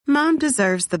Mom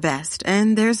deserves the best,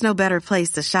 and there's no better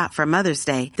place to shop for Mother's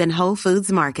Day than Whole Foods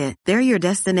Market. They're your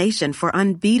destination for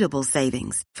unbeatable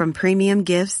savings, from premium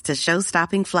gifts to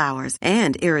show-stopping flowers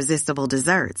and irresistible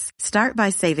desserts. Start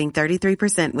by saving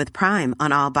 33% with Prime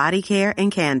on all body care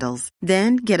and candles.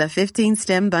 Then get a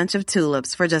 15-stem bunch of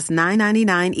tulips for just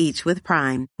 $9.99 each with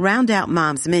Prime. Round out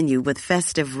Mom's menu with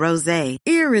festive rosé,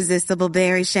 irresistible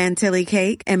berry chantilly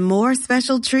cake, and more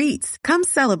special treats. Come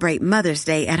celebrate Mother's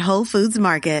Day at Whole Foods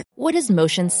Market. What does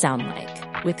motion sound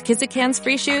like? With Kizikans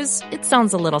free shoes, it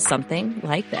sounds a little something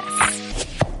like this.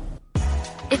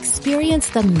 Experience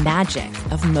the magic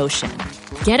of motion.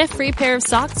 Get a free pair of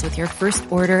socks with your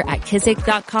first order at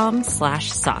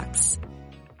kizik.com/socks.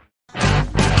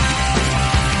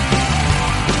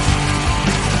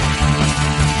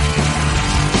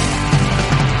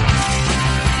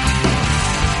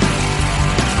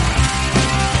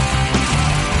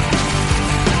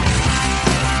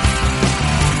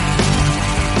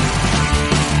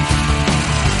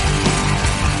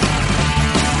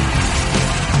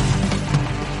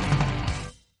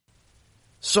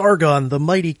 Sargon, the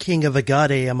mighty king of Akkad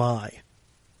am I.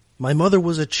 My mother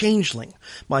was a changeling,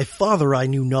 my father I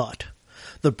knew not.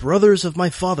 The brothers of my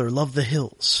father love the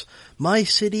hills. My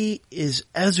city is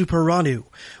Azuparanu,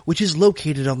 which is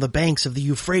located on the banks of the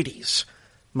Euphrates.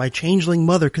 My changeling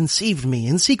mother conceived me,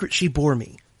 in secret she bore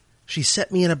me. She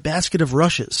set me in a basket of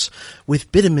rushes.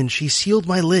 With bitumen she sealed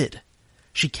my lid.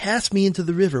 She cast me into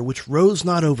the river, which rose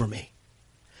not over me.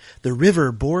 The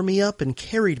river bore me up and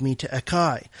carried me to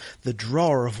Akkad, the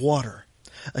drawer of water.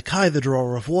 Akkad, the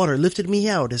drawer of water, lifted me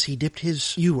out as he dipped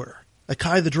his ewer.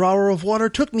 Akkad, the drawer of water,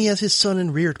 took me as his son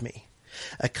and reared me.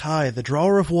 Akkad, the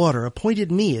drawer of water,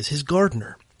 appointed me as his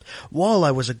gardener. While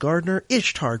I was a gardener,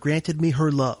 Ishtar granted me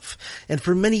her love, and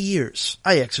for many years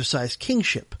I exercised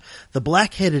kingship. The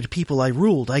black-headed people I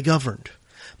ruled, I governed.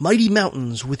 Mighty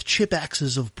mountains with chip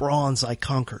axes of bronze I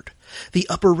conquered. The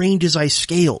upper ranges I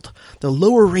scaled, the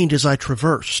lower ranges I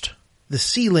traversed. The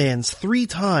sea lands 3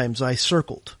 times I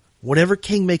circled. Whatever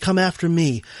king may come after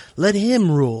me, let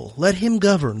him rule, let him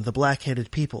govern the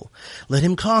black-headed people. Let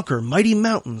him conquer mighty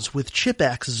mountains with chip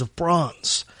axes of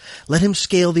bronze. Let him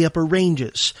scale the upper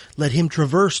ranges, let him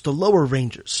traverse the lower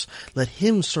ranges. Let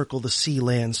him circle the sea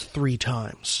lands 3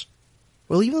 times.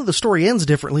 Well, even though the story ends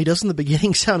differently, doesn't the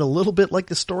beginning sound a little bit like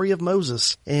the story of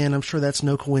Moses? And I'm sure that's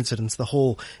no coincidence, the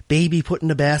whole baby put in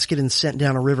a basket and sent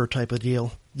down a river type of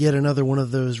deal. Yet another one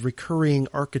of those recurring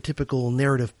archetypical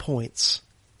narrative points.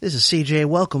 This is CJ.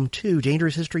 Welcome to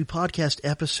Dangerous History Podcast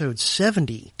episode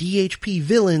 70, DHP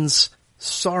Villains,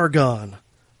 Sargon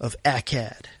of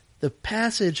Akkad. The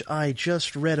passage I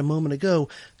just read a moment ago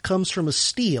comes from a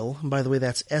stele, and by the way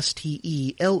that's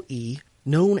S-T-E-L-E,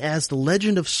 known as the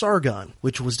Legend of Sargon,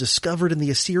 which was discovered in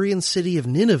the Assyrian city of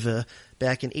Nineveh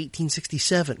back in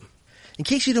 1867. In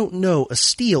case you don't know, a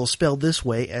stele, spelled this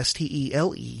way,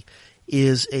 S-T-E-L-E,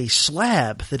 is a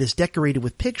slab that is decorated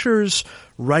with pictures,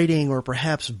 writing, or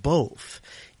perhaps both,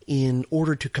 in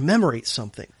order to commemorate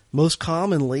something. Most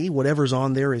commonly, whatever's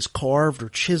on there is carved or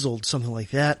chiseled, something like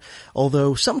that,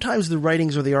 although sometimes the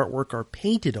writings or the artwork are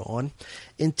painted on,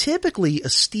 and typically a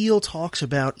stele talks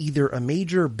about either a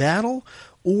major battle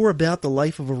or about the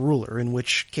life of a ruler, in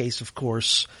which case, of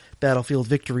course, battlefield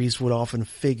victories would often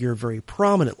figure very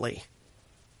prominently.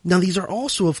 Now, these are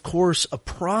also, of course, a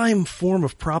prime form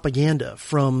of propaganda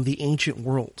from the ancient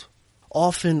world.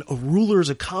 Often a ruler's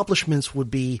accomplishments would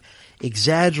be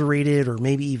exaggerated or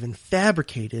maybe even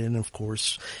fabricated, and of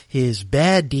course his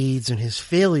bad deeds and his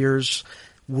failures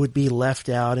would be left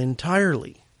out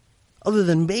entirely. Other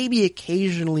than maybe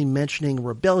occasionally mentioning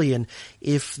rebellion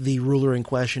if the ruler in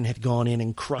question had gone in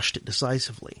and crushed it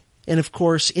decisively. And of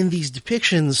course, in these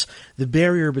depictions, the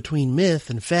barrier between myth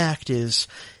and fact is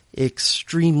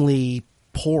extremely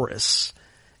porous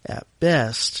at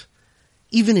best.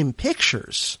 Even in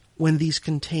pictures, when these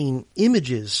contain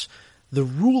images, the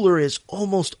ruler is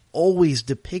almost always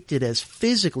depicted as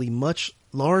physically much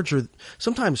larger,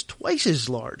 sometimes twice as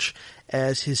large,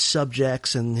 as his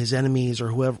subjects and his enemies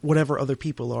or whatever other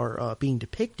people are being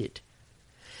depicted.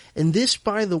 And this,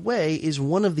 by the way, is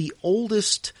one of the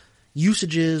oldest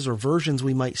usages or versions,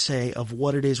 we might say, of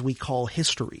what it is we call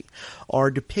history, are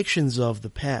depictions of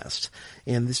the past.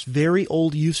 And this very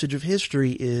old usage of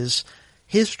history is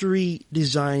history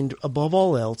designed, above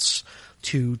all else,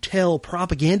 to tell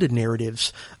propaganda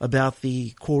narratives about the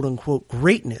quote-unquote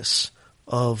greatness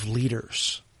of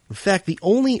leaders. In fact, the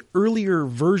only earlier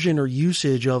version or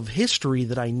usage of history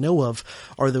that I know of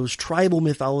are those tribal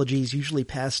mythologies usually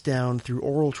passed down through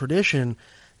oral tradition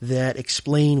that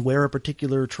explain where a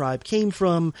particular tribe came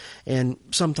from and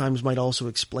sometimes might also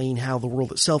explain how the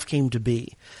world itself came to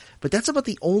be. But that's about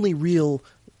the only real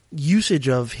usage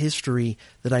of history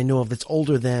that I know of that's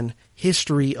older than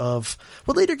history of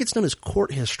what later gets known as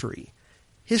court history.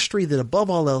 History that above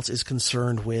all else is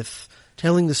concerned with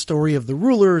telling the story of the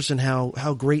rulers and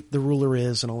how great the ruler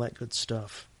is and all that good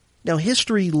stuff. Now,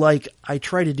 history like I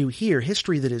try to do here,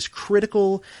 history that is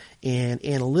critical and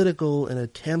analytical and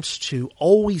attempts to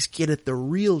always get at the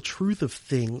real truth of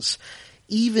things,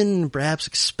 even perhaps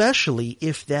especially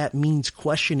if that means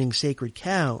questioning sacred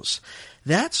cows,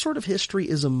 that sort of history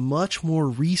is a much more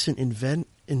recent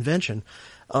invention.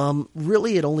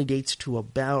 Really, it only dates to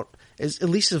about, at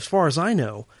least as far as I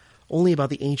know, only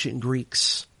about the ancient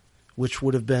Greeks, which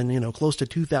would have been, close to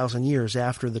 2,000 years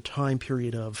after the time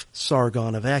period of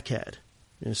Sargon of Akkad.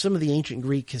 Some of the ancient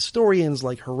Greek historians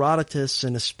like Herodotus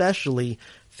and especially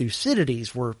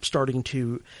Thucydides were starting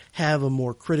to have a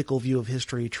more critical view of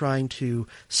history, trying to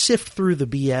sift through the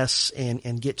BS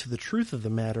and get to the truth of the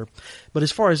matter. But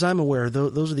as far as I'm aware,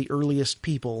 those are the earliest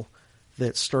people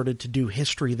that started to do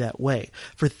history that way.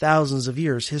 For thousands of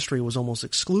years, history was almost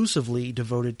exclusively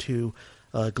devoted to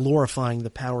glorifying the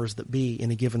powers that be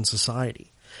in a given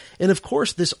society. And of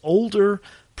course, this older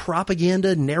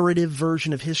propaganda narrative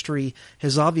version of history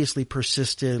has obviously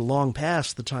persisted long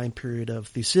past the time period of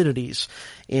Thucydides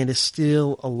and is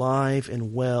still alive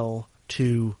and well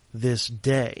to this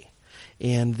day.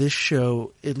 And this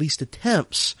show at least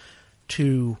attempts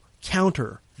to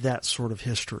counter that sort of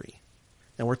history.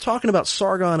 Now, we're talking about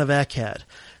Sargon of Akkad.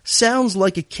 Sounds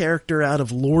like a character out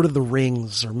of Lord of the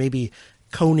Rings or maybe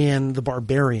Conan the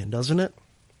Barbarian, doesn't it?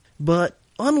 But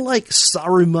unlike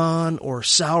Saruman or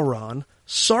Sauron,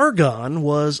 Sargon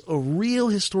was a real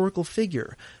historical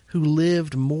figure who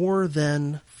lived more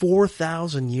than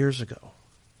 4,000 years ago.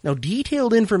 Now,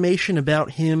 detailed information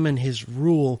about him and his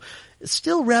rule is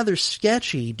still rather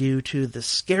sketchy due to the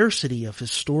scarcity of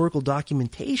historical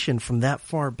documentation from that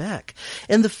far back,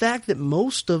 and the fact that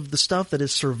most of the stuff that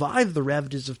has survived the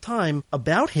ravages of time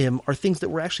about him are things that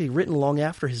were actually written long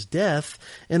after his death,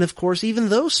 and of course even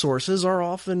those sources are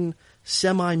often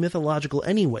semi-mythological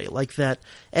anyway, like that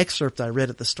excerpt I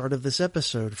read at the start of this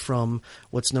episode from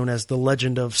what's known as the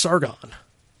Legend of Sargon.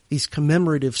 These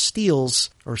commemorative steles,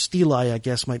 or stelae I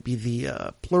guess might be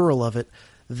the plural of it,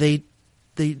 they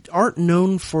aren't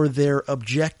known for their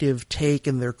objective take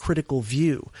and their critical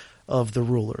view of the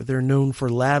ruler. They're known for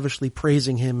lavishly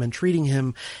praising him and treating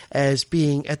him as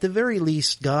being, at the very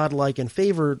least, godlike and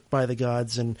favored by the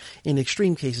gods, and in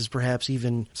extreme cases perhaps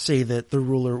even say that the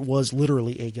ruler was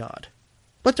literally a god.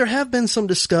 But there have been some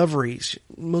discoveries,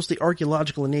 mostly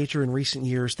archaeological in nature in recent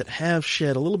years, that have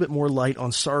shed a little bit more light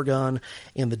on Sargon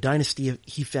and the dynasty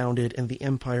he founded and the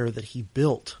empire that he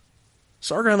built.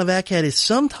 Sargon of Akkad is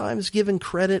sometimes given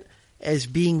credit as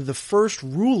being the first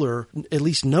ruler, at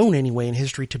least known anyway in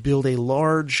history, to build a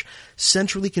large,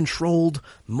 centrally controlled,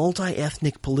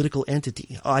 multi-ethnic political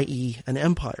entity, i.e. an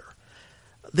empire.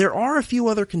 There are a few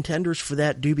other contenders for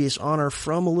that dubious honor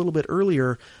from a little bit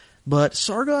earlier, but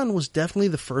Sargon was definitely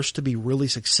the first to be really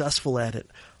successful at it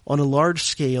on a large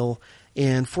scale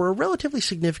and for a relatively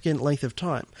significant length of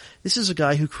time. This is a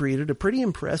guy who created a pretty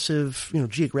impressive,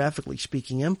 geographically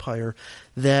speaking, empire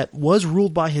that was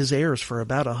ruled by his heirs for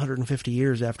about 150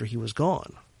 years after he was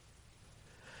gone.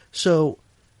 So,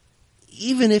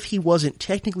 even if he wasn't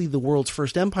technically the world's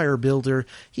first empire builder,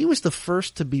 he was the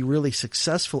first to be really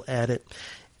successful at it.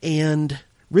 And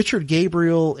Richard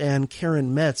Gabriel and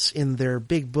Karen Metz, in their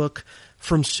big book,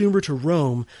 From Sumer to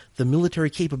Rome, The Military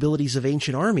Capabilities of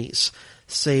Ancient Armies,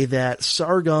 say that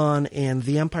Sargon and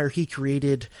the empire he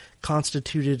created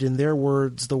constituted, in their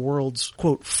words, the world's,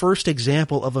 quote, first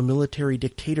example of a military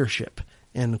dictatorship,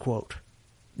 end quote.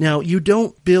 Now, you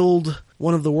don't build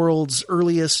one of the world's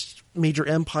earliest major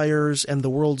empires and the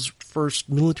world's first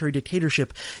military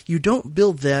dictatorship. You don't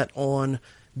build that on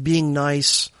being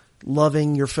nice,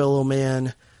 loving your fellow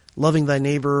man, loving thy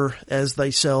neighbor as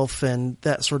thyself, and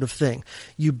that sort of thing.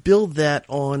 You build that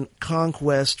on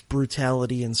conquest,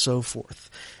 brutality, and so forth.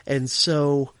 And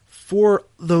so, for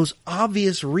those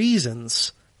obvious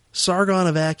reasons, Sargon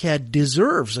of Akkad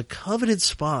deserves a coveted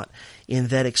spot in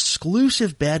that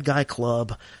exclusive bad guy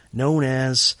club known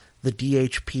as the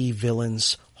DHP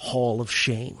Villains Hall of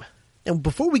Shame. And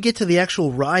before we get to the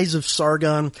actual rise of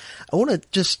Sargon, I want to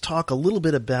just talk a little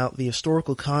bit about the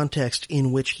historical context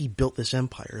in which he built this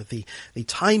empire, the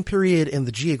time period and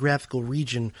the geographical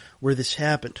region where this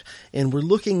happened. And we're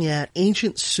looking at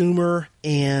ancient Sumer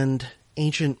and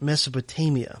ancient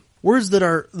Mesopotamia. Words that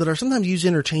are sometimes used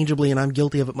interchangeably, and I'm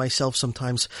guilty of it myself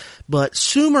sometimes, but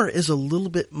Sumer is a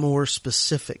little bit more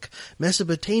specific.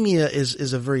 Mesopotamia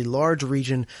is a very large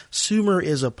region. Sumer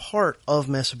is a part of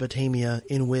Mesopotamia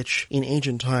in which, in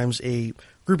ancient times, a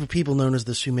group group of people known as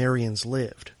the Sumerians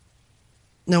lived.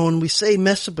 Now, when we say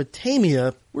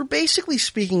Mesopotamia, we're basically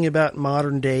speaking about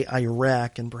modern-day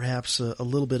Iraq and perhaps a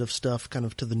little bit of stuff kind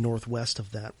of to the northwest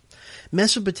of that.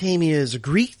 Mesopotamia is a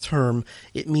Greek term.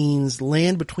 It means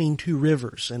land between two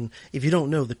rivers. And if you don't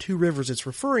know, the two rivers it's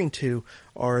referring to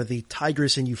are the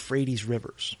Tigris and Euphrates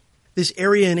rivers. This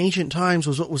area in ancient times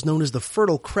was what was known as the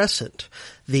Fertile Crescent.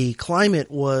 The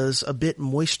climate was a bit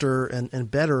moister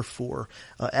and better for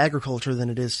agriculture than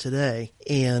it is today.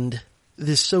 And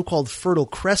this so-called Fertile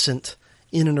Crescent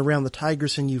in and around the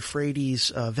Tigris and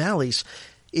Euphrates valleys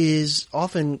is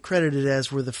often credited as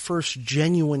where the first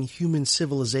genuine human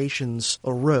civilizations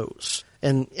arose.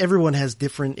 And everyone has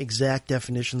different exact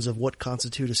definitions of what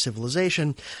constitutes a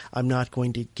civilization. I'm not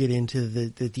going to get into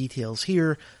the details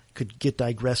here. Could get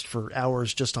digressed for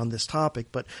hours just on this topic,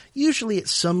 but usually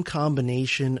it's some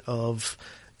combination of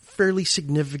fairly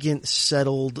significant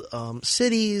settled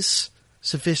cities,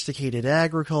 sophisticated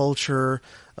agriculture,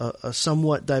 a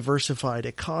somewhat diversified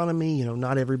economy.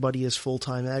 Not everybody is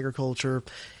full-time agriculture.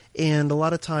 And a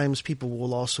lot of times people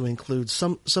will also include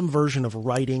some version of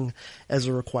writing as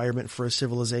a requirement for a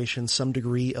civilization, some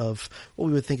degree of what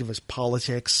we would think of as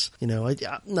politics.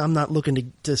 I'm not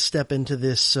looking to step into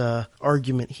this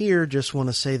argument here, just want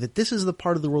to say that this is the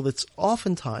part of the world that's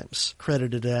oftentimes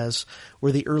credited as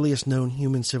where the earliest known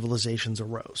human civilizations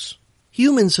arose.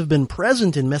 Humans have been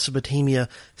present in Mesopotamia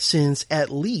since at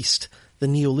least the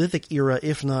Neolithic era,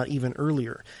 if not even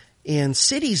earlier. And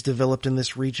cities developed in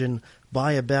this region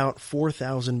by about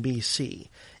 4000 BC.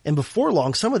 And before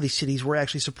long, some of these cities were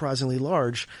actually surprisingly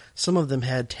large. Some of them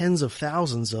had tens of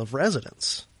thousands of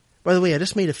residents. By the way, I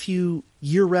just made a few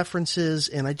year references,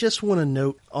 and I just want to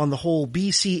note on the whole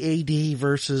BC AD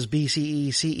versus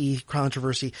BCE CE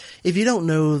controversy. If you don't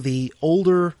know, the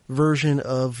older version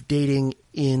of dating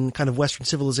in kind of Western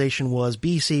civilization was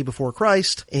BC before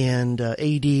Christ, and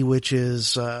AD, which is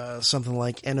something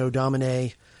like Anno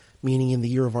Domini, meaning in the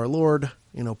year of our Lord,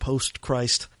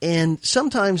 post-Christ. And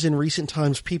sometimes in recent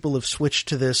times, people have switched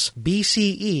to this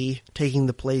BCE, taking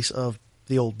the place of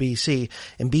the old BC,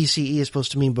 and BCE is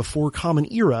supposed to mean before Common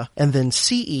Era, and then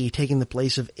CE taking the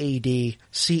place of AD,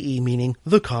 CE meaning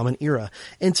the Common Era.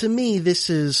 And to me, this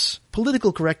is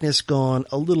political correctness gone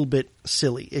a little bit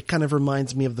silly. It kind of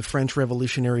reminds me of the French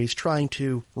revolutionaries trying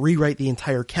to rewrite the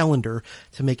entire calendar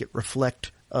to make it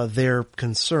reflect their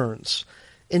concerns.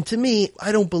 And to me,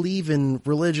 I don't believe in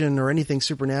religion or anything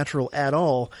supernatural at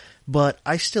all, but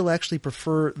I still actually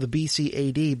prefer the BC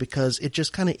AD because it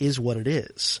just kind of is what it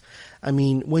is. I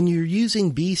mean, when you're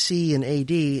using BC and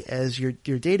AD as your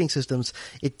dating systems,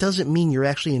 it doesn't mean you're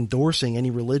actually endorsing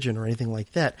any religion or anything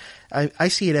like that. I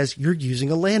see it as you're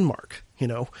using a landmark.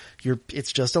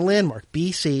 It's just a landmark.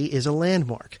 BC is a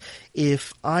landmark.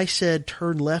 If I said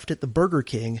turn left at the Burger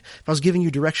King, if I was giving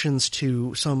you directions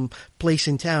to some place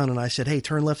in town and I said, hey,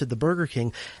 turn left at the Burger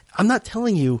King, I'm not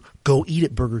telling you go eat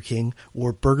at Burger King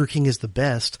or Burger King is the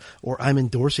best or I'm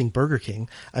endorsing Burger King.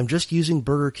 I'm just using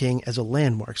Burger King as a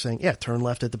landmark saying, yeah, turn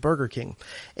left at the Burger King.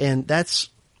 And that's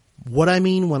what I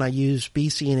mean when I use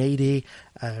BC and AD.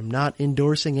 I'm not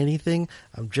endorsing anything.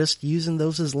 I'm just using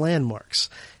those as landmarks.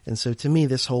 And so to me,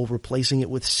 this whole replacing it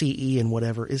with CE and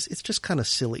whatever it's just kind of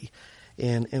silly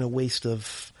and a waste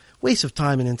of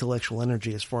time and intellectual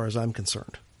energy as far as I'm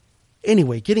concerned.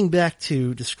 Anyway, getting back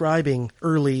to describing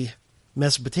early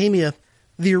Mesopotamia,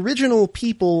 the original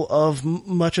people of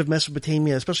much of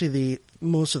Mesopotamia, especially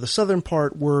most of the southern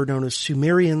part, were known as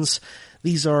Sumerians.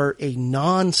 These are a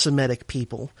non-Semitic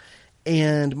people.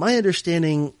 And my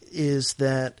understanding is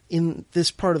that in this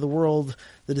part of the world,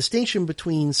 the distinction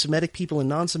between Semitic people and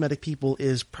non-Semitic people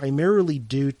is primarily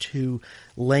due to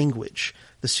language.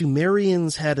 The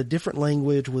Sumerians had a different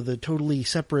language with a totally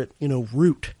separate,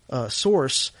 root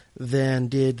source than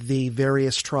did the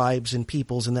various tribes and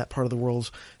peoples in that part of the world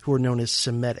who are known as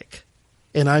Semitic.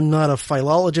 And I'm not a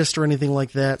philologist or anything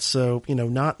like that, so,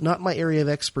 not my area of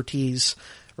expertise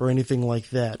or anything like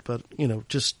that, but,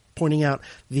 just pointing out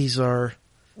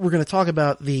we're going to talk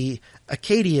about the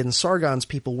Akkadian, Sargon's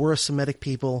people were a Semitic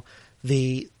people.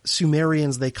 The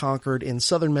Sumerians they conquered in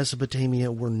southern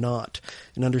Mesopotamia were not.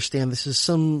 And understand this is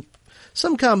some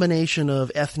combination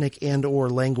of ethnic and or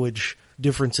language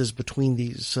differences between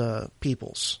these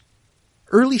peoples.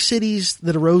 Early cities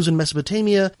that arose in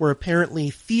Mesopotamia were apparently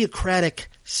theocratic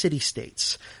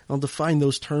city-states. I'll define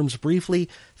those terms briefly.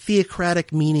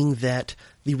 Theocratic meaning that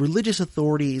the religious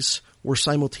authorities were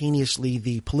simultaneously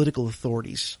the political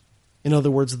authorities. In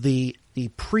other words, the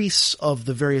priests of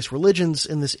the various religions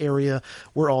in this area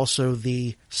were also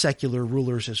the secular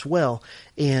rulers as well.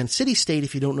 And city-state,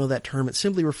 if you don't know that term, it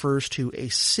simply refers to a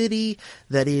city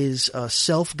that is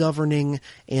self-governing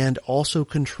and also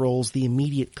controls the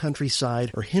immediate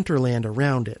countryside or hinterland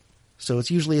around it. So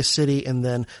it's usually a city and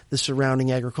then the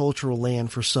surrounding agricultural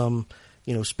land for some,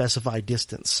 specified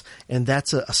distance. And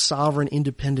that's a sovereign,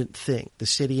 independent thing, the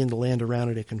city and the land around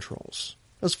it controls.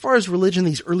 As far as religion,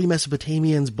 these early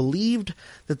Mesopotamians believed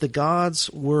that the gods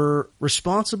were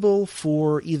responsible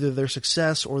for either their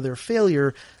success or their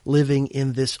failure living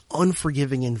in this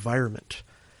unforgiving environment.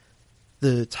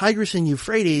 The Tigris and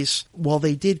Euphrates, while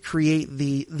they did create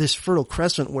this fertile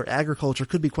crescent where agriculture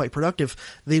could be quite productive,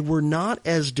 they were not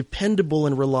as dependable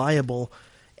and reliable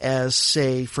as,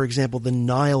 say, for example, the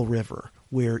Nile River,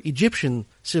 where Egyptian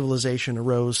civilization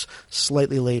arose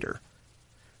slightly later.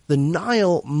 The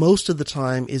Nile, most of the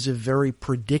time, is a very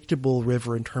predictable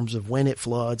river in terms of when it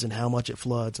floods and how much it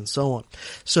floods and so on.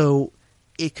 So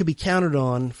it could be counted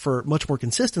on for much more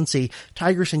consistency.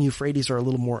 Tigris and Euphrates are a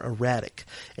little more erratic.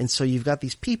 And so you've got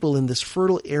these people in this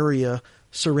fertile area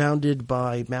surrounded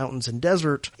by mountains and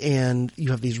desert, and you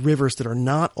have these rivers that are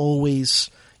not always,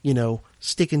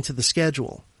 sticking to the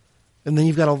schedule. And then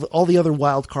you've got all the other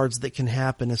wild cards that can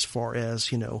happen as far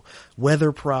as,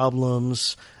 weather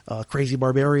problems, crazy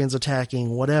barbarians attacking,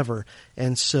 whatever.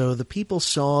 And so the people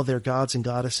saw their gods and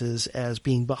goddesses as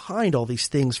being behind all these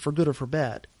things for good or for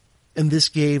bad. And this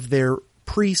gave their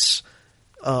priests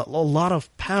a lot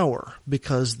of power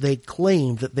because they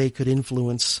claimed that they could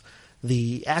influence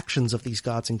the actions of these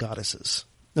gods and goddesses.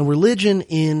 Now, religion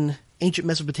in ancient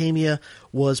Mesopotamia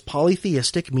was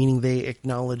polytheistic, meaning they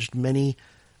acknowledged many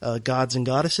gods and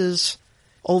goddesses,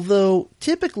 although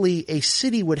typically a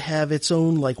city would have its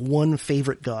own one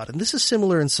favorite god. And this is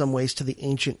similar in some ways to the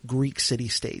ancient Greek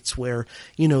city-states where,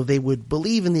 they would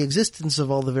believe in the existence of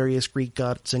all the various Greek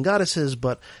gods and goddesses,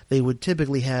 but they would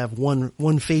typically have one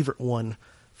favorite one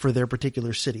for their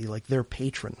particular city, like their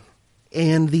patron.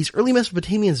 And these early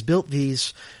Mesopotamians built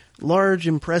these large,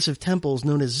 impressive temples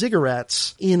known as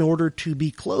ziggurats in order to be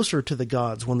closer to the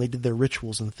gods when they did their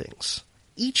rituals and things.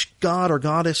 Each god or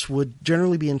goddess would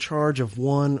generally be in charge of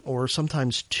one or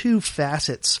sometimes two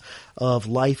facets of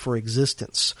life or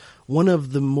existence. One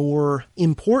of the more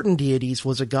important deities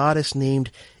was a goddess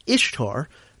named Ishtar,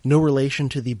 no relation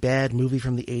to the bad movie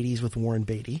from the 80s with Warren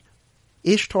Beatty.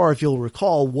 Ishtar, if you'll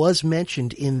recall, was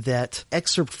mentioned in that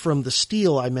excerpt from The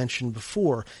Steel I mentioned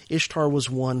before. Ishtar was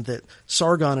one that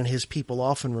Sargon and his people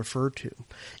often referred to.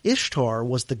 Ishtar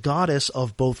was the goddess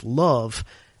of both love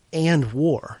and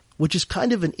war, which is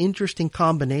kind of an interesting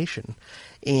combination.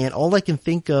 And all I can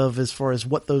think of as far as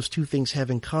what those two things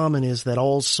have in common is that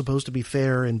all's supposed to be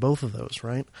fair in both of those,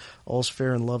 right? All's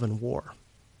fair in love and war.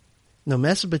 Now,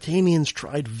 Mesopotamians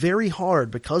tried very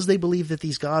hard, because they believed that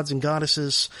these gods and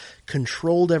goddesses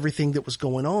controlled everything that was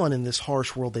going on in this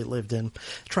harsh world they lived in,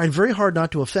 tried very hard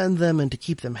not to offend them and to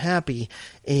keep them happy.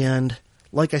 And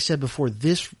like I said before,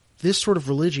 this sort of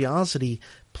religiosity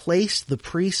placed the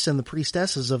priests and the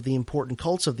priestesses of the important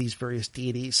cults of these various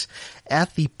deities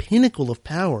at the pinnacle of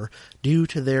power due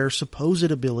to their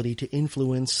supposed ability to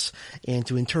influence and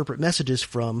to interpret messages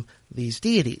from these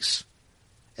deities.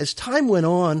 As time went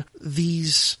on,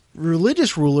 these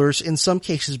religious rulers in some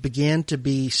cases began to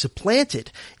be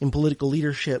supplanted in political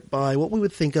leadership by what we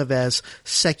would think of as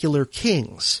secular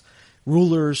kings,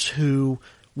 rulers who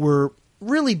were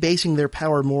really basing their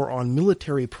power more on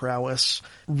military prowess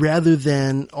rather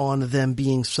than on them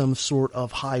being some sort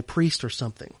of high priest or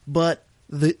something. But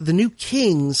the new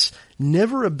kings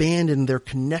never abandoned their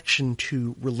connection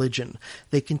to religion.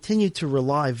 They continued to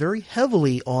rely very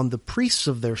heavily on the priests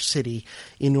of their city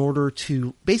in order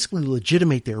to basically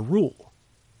legitimate their rule.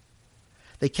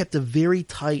 They kept a very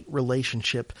tight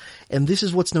relationship, and this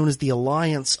is what's known as the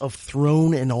alliance of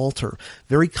throne and altar,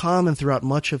 very common throughout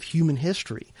much of human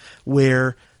history,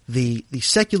 where the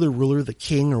secular ruler, the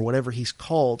king or whatever he's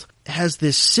called, has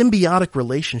this symbiotic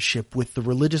relationship with the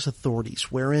religious authorities,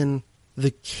 wherein the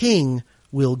king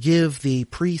will give the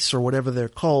priests, or whatever they're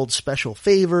called, special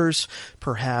favors,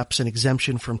 perhaps an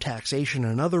exemption from taxation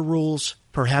and other rules.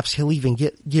 Perhaps he'll even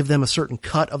give them a certain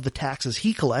cut of the taxes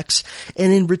he collects.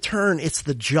 And in return, it's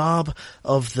the job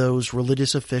of those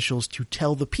religious officials to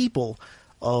tell the people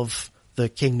of the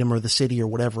kingdom or the city or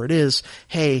whatever it is,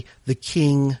 hey, the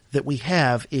king that we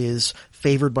have is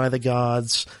favored by the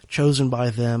gods, chosen by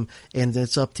them, and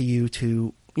it's up to you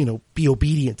to be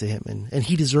obedient to him, and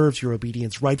he deserves your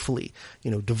obedience rightfully,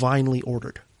 divinely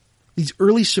ordered. These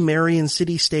early Sumerian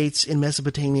city-states in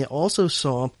Mesopotamia also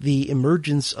saw the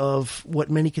emergence of what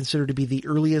many consider to be the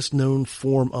earliest known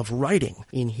form of writing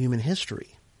in human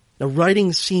history. Now,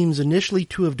 writing seems initially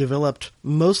to have developed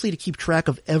mostly to keep track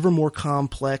of ever more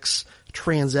complex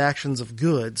transactions of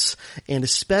goods, and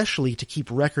especially to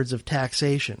keep records of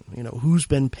taxation. You know, who's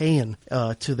been paying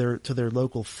to their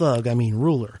local thug,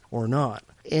 ruler, or not.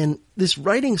 And this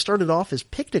writing started off as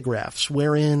pictographs,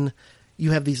 wherein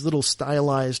you have these little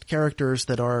stylized characters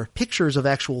that are pictures of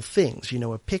actual things. You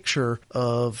know, a picture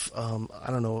of,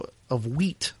 of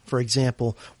wheat, for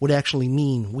example, would actually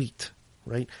mean wheat,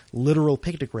 right? Literal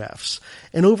pictographs.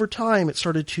 And over time, it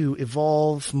started to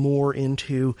evolve more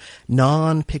into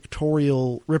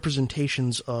non-pictorial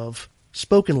representations of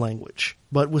spoken language,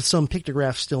 but with some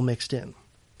pictographs still mixed in.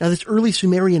 Now, this early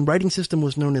Sumerian writing system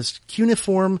was known as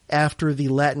cuneiform, after the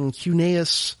Latin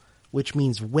cuneus, which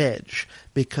means wedge,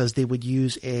 because they would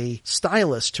use a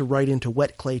stylus to write into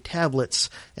wet clay tablets,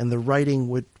 and the writing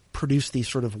would produce these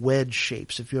sort of wedge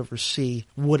shapes. If you ever see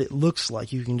what it looks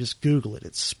like, you can just Google it.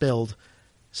 It's spelled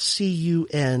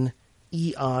Cuneiform,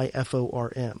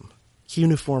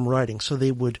 cuneiform writing. So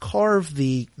they would carve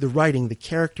the writing, the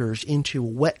characters, into a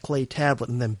wet clay tablet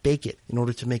and then bake it in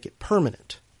order to make it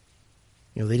permanent.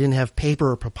 You know, they didn't have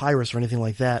paper or papyrus or anything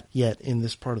like that yet in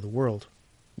this part of the world.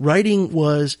 Writing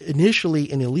was initially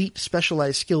an elite,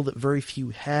 specialized skill that very few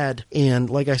had, and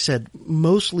like I said,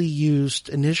 mostly used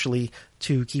initially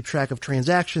to keep track of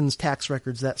transactions, tax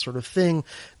records, that sort of thing,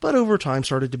 but over time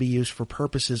started to be used for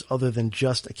purposes other than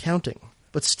just accounting.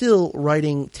 But still,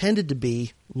 writing tended to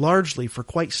be, largely for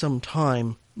quite some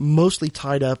time, mostly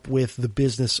tied up with the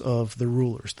business of the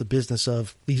rulers, the business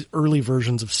of these early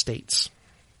versions of states.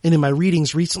 And in my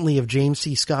readings recently of James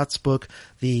C. Scott's book,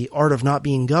 The Art of Not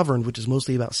Being Governed, which is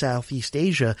mostly about Southeast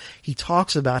Asia, he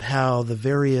talks about how the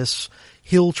various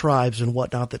hill tribes and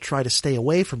whatnot that try to stay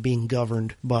away from being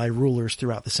governed by rulers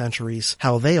throughout the centuries,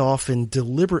 how they often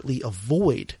deliberately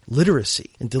avoid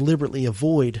literacy and deliberately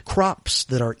avoid crops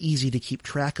that are easy to keep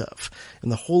track of.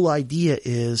 And the whole idea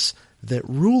is that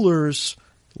rulers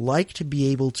like to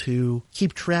be able to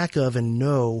keep track of and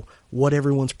know what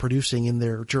everyone's producing in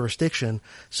their jurisdiction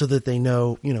so that they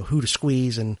know, who to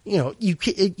squeeze. And, you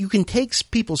can take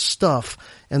people's stuff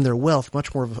and their wealth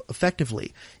much more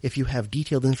effectively if you have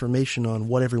detailed information on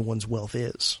what everyone's wealth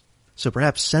is. So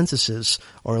perhaps censuses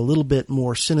are a little bit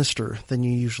more sinister than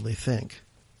you usually think.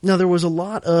 Now, there was a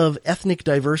lot of ethnic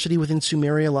diversity within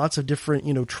Sumeria, lots of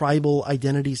different, tribal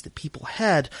identities that people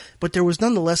had, but there was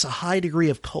nonetheless a high degree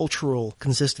of cultural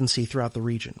consistency throughout the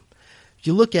region. If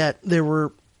you look at, there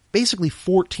were basically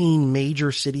 14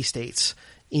 major city-states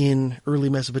in early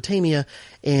Mesopotamia,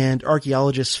 and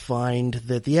archaeologists find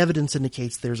that the evidence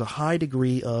indicates there's a high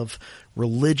degree of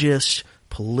religious,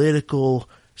 political,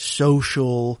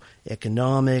 social,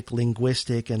 economic,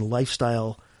 linguistic, and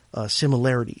lifestyle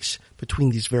similarities between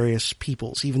these various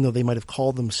peoples, even though they might have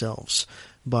called themselves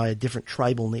by a different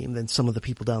tribal name than some of the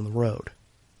people down the road.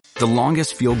 The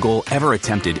longest field goal ever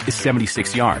attempted is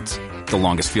 76 yards. The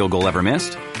longest field goal ever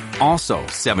missed? Also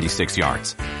 76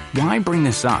 yards. Why bring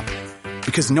this up?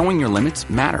 Because knowing your limits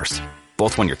matters,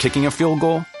 both when you're kicking a field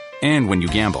goal and when you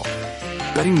gamble.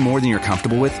 Betting more than you're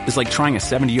comfortable with is like trying a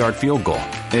 70-yard field goal.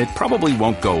 It probably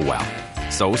won't go well.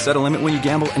 So set a limit when you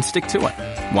gamble and stick to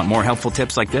it. Want more helpful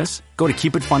tips like this? Go to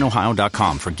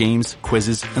keepitfunohio.com for games,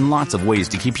 quizzes, and lots of ways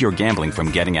to keep your gambling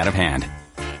from getting out of hand.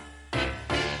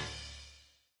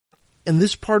 And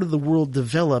this part of the world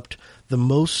developed the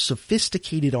most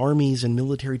sophisticated armies and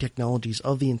military technologies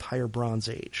of the entire Bronze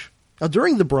Age. Now,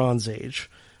 during the Bronze Age,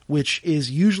 which is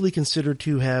usually considered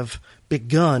to have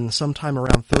begun sometime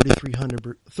around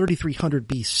 3300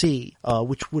 BC,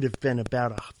 which would have been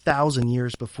about 1,000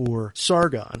 years before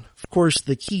Sargon. Of course,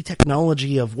 the key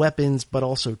technology of weapons, but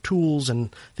also tools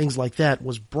and things like that,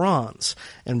 was bronze.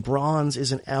 And bronze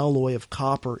is an alloy of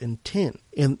copper and tin.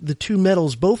 And the two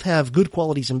metals both have good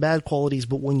qualities and bad qualities,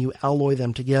 but when you alloy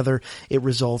them together, it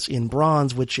results in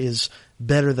bronze, which is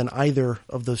better than either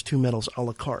of those two metals a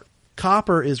la carte.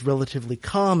 Copper is relatively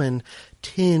common,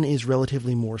 tin is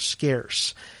relatively more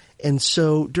scarce. And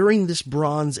so during this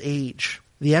Bronze Age,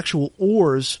 the actual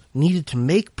ores needed to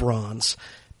make bronze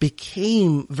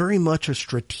became very much a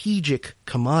strategic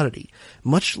commodity,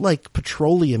 much like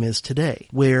petroleum is today,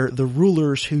 where the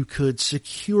rulers who could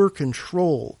secure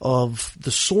control of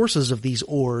the sources of these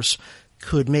ores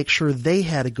could make sure they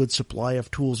had a good supply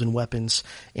of tools and weapons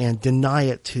and deny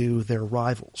it to their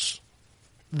rivals.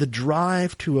 The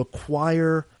drive to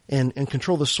acquire and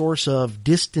control the source of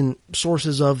distant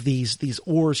sources of these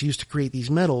ores used to create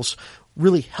these metals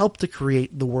really helped to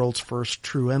create the world's first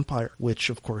true empire, which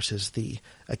of course is the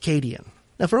Akkadian.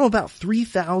 Now, from about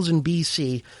 3000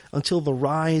 BC until the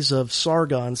rise of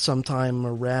Sargon sometime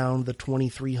around the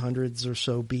 2300s or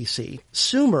so BC,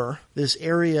 Sumer, this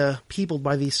area peopled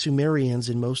by these Sumerians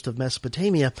in most of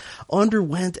Mesopotamia,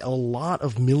 underwent a lot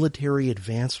of military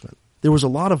advancement. There was a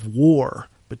lot of war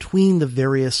between the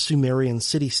various Sumerian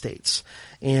city-states,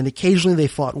 and occasionally they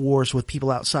fought wars with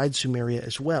people outside Sumeria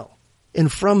as well. And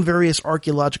from various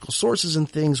archaeological sources and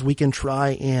things, we can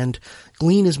try and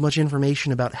glean as much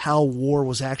information about how war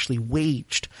was actually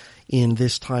waged in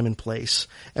this time and place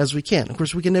as we can. Of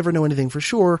course, we can never know anything for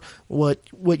sure. What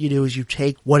you do is you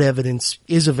take what evidence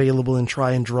is available and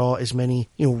try and draw as many,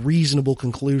 reasonable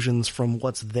conclusions from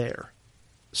what's there.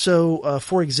 So,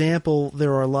 for example,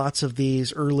 there are lots of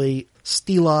these early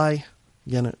stelae.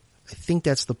 Again, I think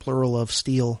that's the plural of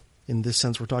steel in this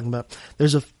sense we're talking about.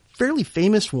 There's a fairly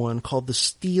famous one called the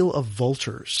Stele of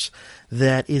Vultures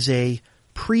that is a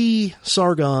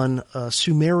pre-Sargon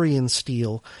Sumerian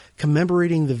stele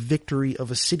commemorating the victory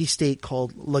of a city-state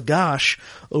called Lagash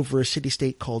over a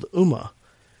city-state called Umma.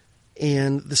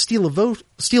 And the Stele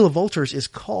of Vultures is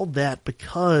called that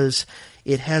because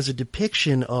it has a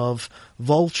depiction of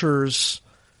vultures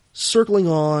circling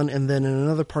on, and then in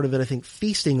another part of it, I think,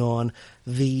 feasting on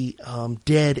the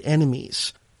dead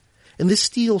enemies. And this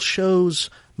stele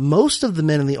shows most of the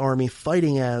men in the army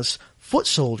fighting as foot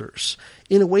soldiers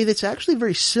in a way that's actually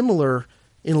very similar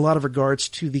in a lot of regards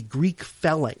to the Greek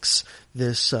phalanx,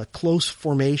 this close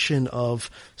formation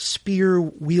of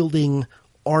spear-wielding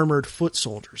armored foot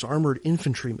soldiers, armored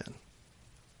infantrymen.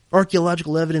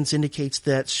 Archaeological evidence indicates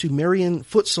that Sumerian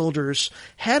foot soldiers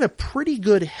had a pretty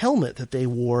good helmet that they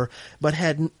wore, but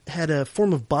had a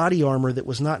form of body armor that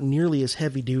was not nearly as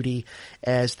heavy duty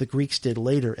as the Greeks did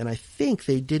later. And I think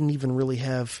they didn't even really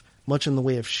have much in the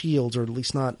way of shields, or at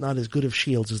least not as good of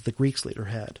shields as the Greeks later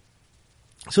had.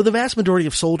 So the vast majority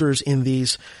of soldiers in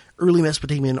these early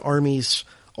Mesopotamian armies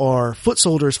are foot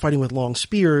soldiers fighting with long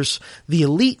spears. The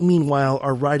elite, meanwhile,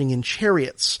 are riding in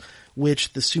chariots,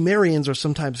 which the Sumerians are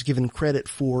sometimes given credit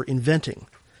for inventing.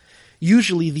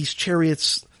 Usually these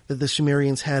chariots that the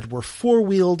Sumerians had were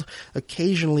four-wheeled,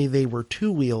 occasionally they were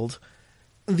two-wheeled.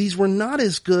 These were not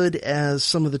as good as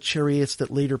some of the chariots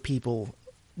that later people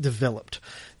developed.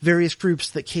 Various groups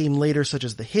that came later, such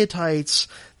as the Hittites,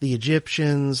 the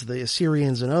Egyptians, the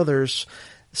Assyrians, and others,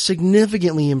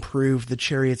 significantly improved the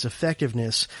chariot's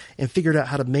effectiveness and figured out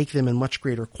how to make them in much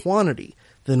greater quantity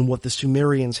than what the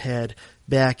Sumerians had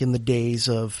back in the days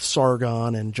of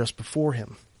Sargon and just before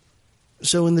him.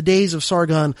 So in the days of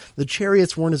Sargon, the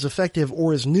chariots weren't as effective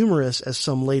or as numerous as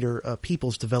some later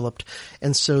peoples developed,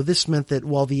 and so this meant that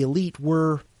while the elite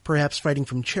were perhaps fighting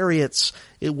from chariots,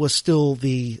 it was still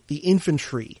the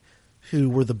infantry who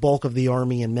were the bulk of the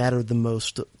army and mattered the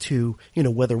most to,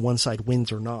 whether one side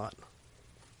wins or not.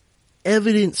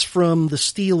 Evidence from the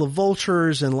Stele of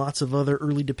Vultures and lots of other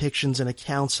early depictions and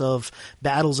accounts of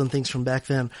battles and things from back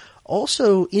then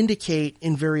also indicate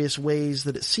in various ways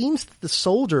that it seems that the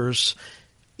soldiers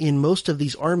in most of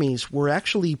these armies were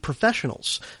actually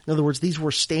professionals. In other words, these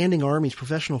were standing armies,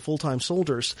 professional full-time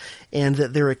soldiers, and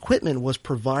that their equipment was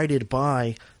provided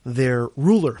by their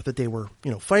ruler that they were,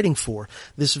 fighting for.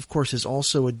 This, of course, is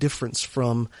also a difference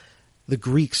from the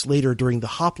Greeks later during the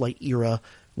hoplite era,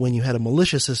 when you had a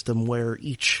militia system where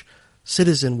each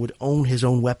citizen would own his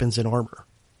own weapons and armor.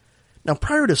 Now,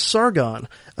 prior to Sargon,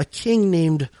 a king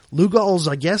named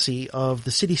Lugal-Zaggisi of the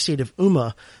city-state of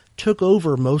Umma took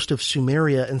over most of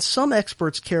Sumeria, and some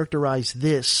experts characterize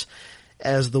this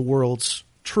as the world's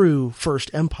true first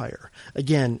empire.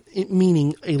 Again,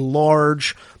 meaning a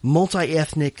large,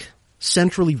 multi-ethnic,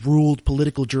 centrally ruled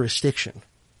political jurisdiction.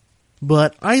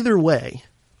 But either way,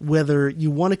 whether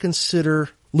you want to consider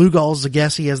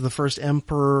Lugal-Zaggisi as the first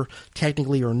emperor,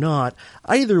 technically or not,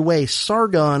 either way,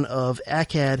 Sargon of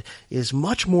Akkad is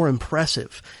much more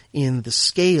impressive in the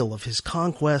scale of his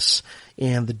conquests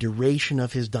and the duration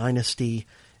of his dynasty,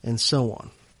 and so on.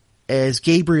 As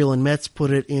Gabriel and Metz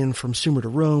put it in From Sumer to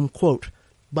Rome, quote,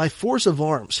 "By force of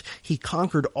arms, he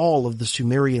conquered all of the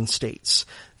Sumerian states,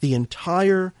 the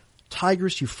entire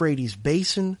Tigris-Euphrates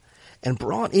basin, and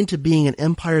brought into being an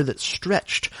empire that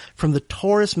stretched from the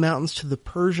Taurus Mountains to the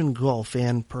Persian Gulf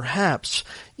and perhaps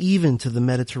even to the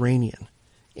Mediterranean."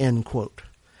 End quote.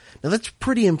 Now that's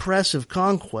pretty impressive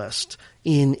conquest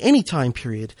in any time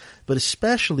period, but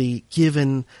especially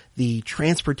given the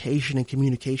transportation and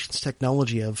communications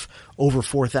technology of over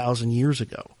 4,000 years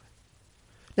ago.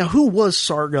 Now, who was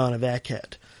Sargon of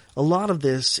Akkad? A lot of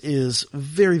this is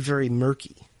very, very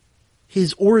murky.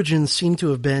 His origins seem to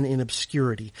have been in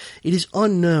obscurity. It is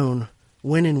unknown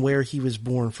when and where he was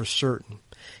born for certain.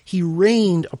 He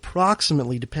reigned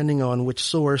approximately, depending on which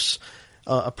source,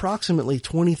 approximately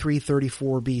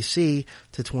 2334 BC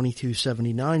to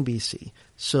 2279 BC.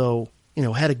 So,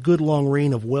 had a good long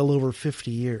reign of well over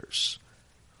 50 years.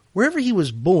 Wherever he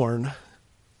was born,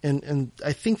 and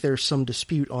I think there's some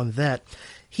dispute on that,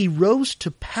 he rose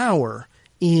to power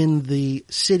in the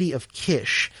city of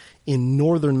Kish in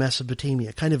northern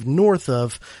Mesopotamia, kind of north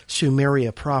of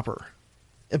Sumeria proper.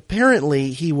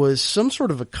 Apparently, he was some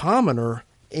sort of a commoner,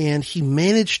 and he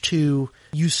managed to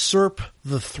usurp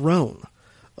the throne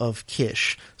of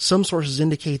Kish. Some sources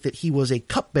indicate that he was a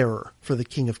cupbearer for the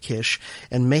king of Kish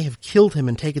and may have killed him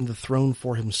and taken the throne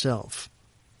for himself.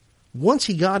 Once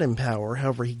he got in power,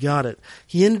 however he got it,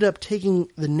 he ended up taking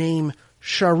the name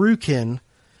Sargon,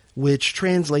 which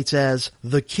translates as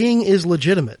 "the king is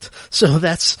legitimate." So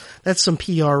that's some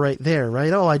PR right there,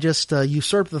 right? Oh, I just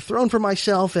usurped the throne for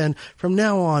myself, and from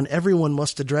now on, everyone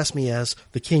must address me as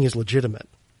 "the king is legitimate."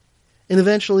 And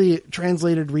eventually,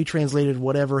 translated, retranslated,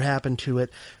 whatever happened to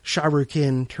it,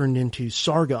 Sargon turned into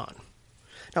Sargon.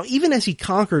 Now, even as he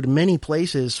conquered many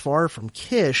places far from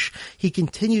Kish, he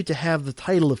continued to have the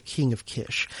title of King of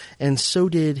Kish, and so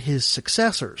did his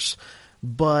successors.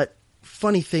 But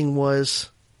funny thing was,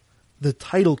 the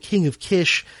title King of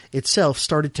Kish itself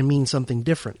started to mean something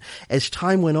different. As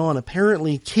time went on,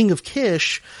 apparently King of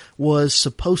Kish was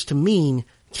supposed to mean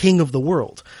King of the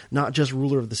world, not just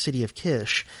ruler of the city of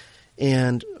Kish.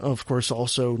 And, of course,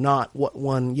 also not what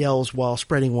one yells while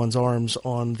spreading one's arms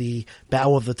on the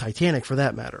bow of the Titanic, for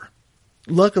that matter.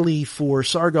 Luckily for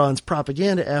Sargon's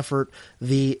propaganda effort,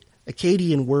 the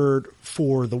Akkadian word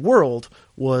for the world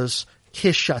was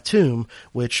Kish-Shatum,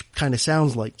 which kind of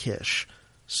sounds like Kish.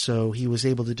 So he was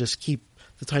able to just keep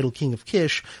the title King of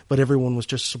Kish, but everyone was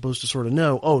just supposed to sort of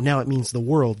know, oh, now it means the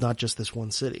world, not just this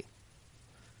one city.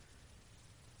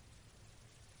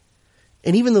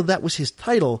 And even though that was his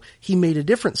title, he made a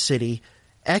different city,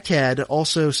 Akkad,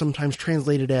 also sometimes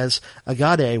translated as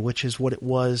Agade, which is what it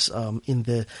was in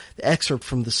the excerpt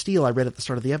from the Stele I read at the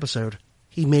start of the episode.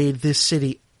 He made this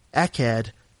city,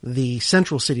 Akkad, the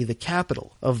central city, the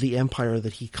capital of the empire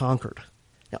that he conquered.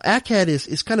 Now, Akkad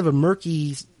is kind of a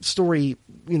murky story,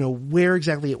 where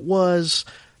exactly it was,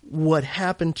 what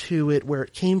happened to it, where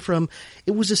it came from.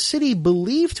 It was a city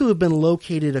believed to have been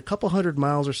located a couple hundred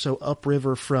miles or so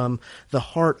upriver from the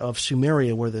heart of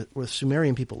Sumeria, where the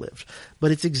Sumerian people lived.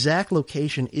 But its exact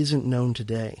location isn't known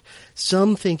today.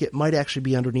 Some think it might actually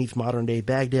be underneath modern-day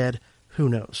Baghdad. Who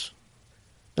knows?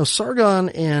 Now, Sargon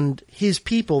and his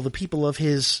people, the people of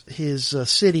his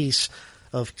cities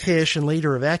of Kish and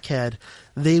later of Akkad,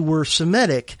 they were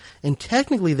Semitic and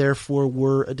technically therefore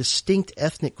were a distinct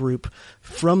ethnic group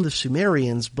from the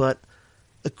Sumerians, but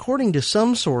according to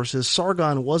some sources,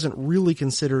 Sargon wasn't really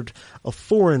considered a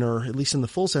foreigner, at least in the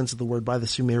full sense of the word, by the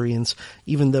Sumerians,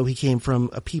 even though he came from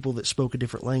a people that spoke a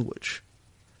different language.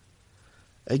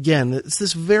 Again, it's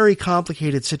this very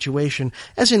complicated situation,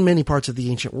 as in many parts of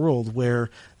the ancient world, where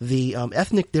the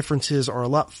ethnic differences are a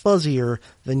lot fuzzier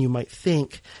than you might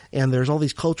think, and there's all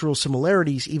these cultural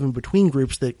similarities even between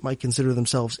groups that might consider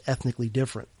themselves ethnically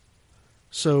different.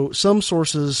 So some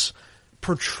sources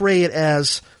portray it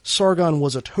as Sargon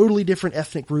was a totally different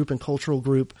ethnic group and cultural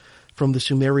group from the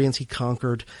Sumerians he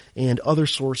conquered, and other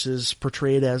sources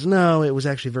portray it as, no, it was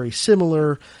actually very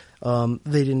similar.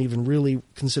 They didn't even really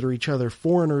consider each other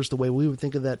foreigners the way we would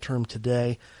think of that term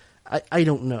today. I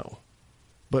don't know.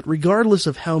 But regardless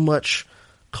of how much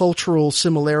cultural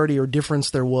similarity or difference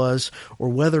there was, or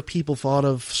whether people thought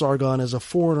of Sargon as a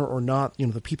foreigner or not,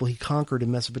 the people he conquered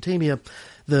in Mesopotamia,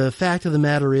 the fact of the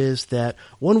matter is that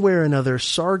one way or another,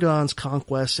 Sargon's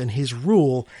conquests and his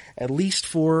rule, at least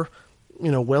for,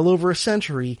 well over a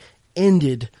century,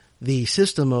 ended the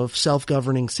system of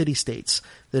self-governing city-states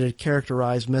that had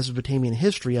characterized Mesopotamian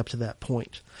history up to that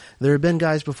point. There had been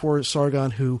guys before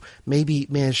Sargon who maybe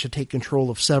managed to take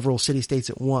control of several city-states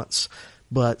at once,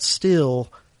 but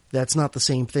still, that's not the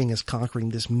same thing as conquering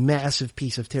this massive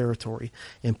piece of territory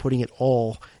and putting it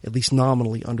all, at least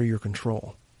nominally, under your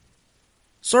control.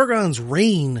 Sargon's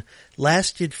reign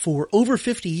lasted for over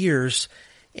 50 years,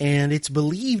 and it's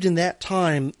believed in that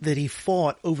time that he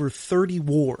fought over 30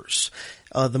 wars.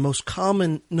 The most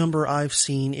common number I've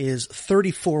seen is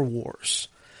 34 wars.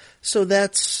 So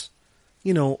that's,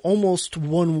 almost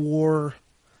one war,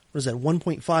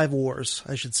 1.5 wars,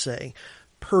 I should say,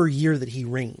 per year that he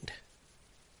reigned.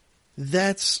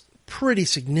 That's pretty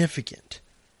significant.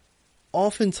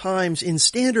 Oftentimes in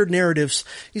standard narratives,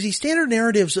 standard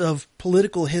narratives of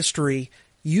political history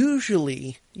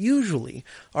usually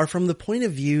are from the point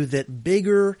of view that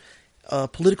bigger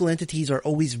political entities are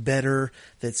always better,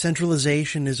 that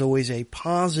centralization is always a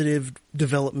positive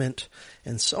development,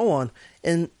 and so on.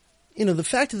 And The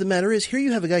fact of the matter is, here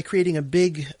you have a guy creating a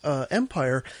big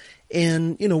empire,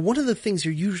 and, one of the things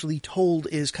you're usually told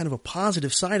is kind of a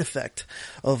positive side effect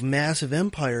of massive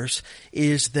empires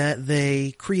is that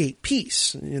they create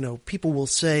peace. People will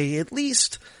say, at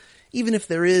least, even if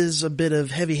there is a bit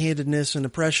of heavy-handedness and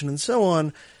oppression and so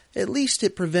on, at least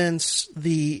it prevents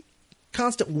the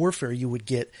constant warfare you would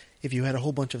get if you had a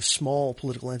whole bunch of small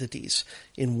political entities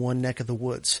in one neck of the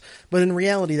woods. But in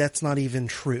reality, that's not even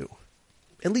true.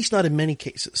 At least not in many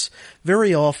cases.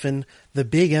 Very often, the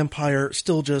big empire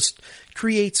still just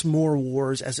creates more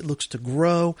wars as it looks to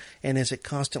grow and as it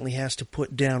constantly has to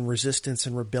put down resistance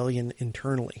and rebellion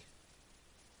internally.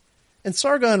 And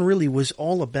Sargon really was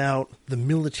all about the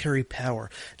military power.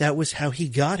 That was how he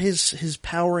got his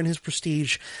power and his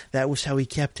prestige. That was how he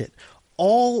kept it.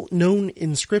 All known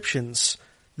inscriptions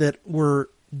that were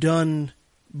done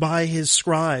by his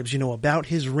scribes, about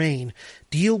his reign,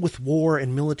 deal with war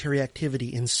and military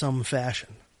activity in some fashion.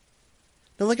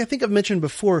 Now, like I think I've mentioned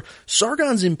before,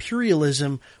 Sargon's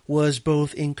imperialism was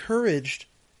both encouraged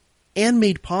and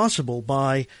made possible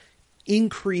by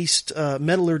increased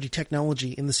metallurgy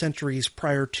technology in the centuries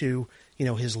prior to,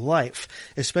 his life,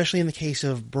 especially in the case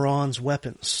of bronze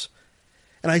weapons.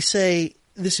 And I say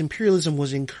this imperialism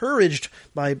was encouraged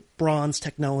by bronze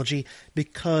technology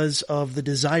because of the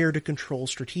desire to control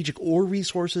strategic ore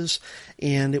resources,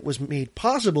 and it was made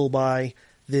possible by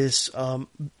this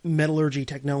metallurgy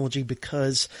technology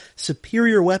because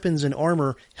superior weapons and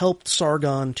armor helped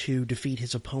Sargon to defeat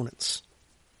his opponents.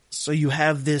 So you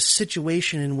have this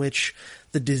situation in which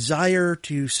the desire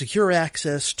to secure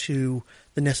access to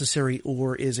the necessary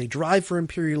ore is a drive for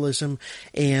imperialism,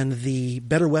 and the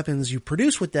better weapons you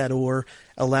produce with that ore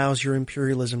allows your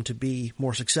imperialism to be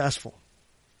more successful.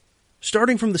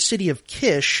 Starting from the city of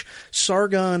Kish,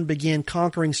 Sargon began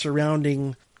conquering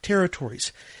surrounding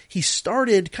territories. He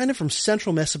started kind of from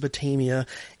central Mesopotamia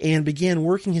and began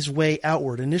working his way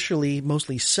outward, initially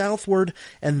mostly southward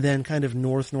and then kind of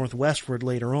northwestward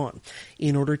later on,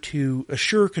 in order to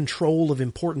assure control of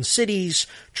important cities,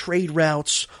 trade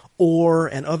routes, ore,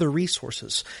 and other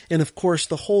resources. And of course,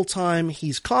 the whole time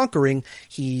he's conquering,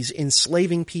 he's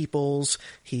enslaving peoples,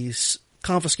 he's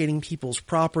confiscating people's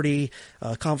property,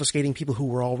 confiscating people who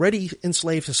were already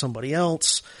enslaved to somebody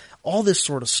else, all this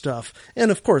sort of stuff.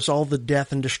 And of course, all the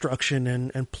death and destruction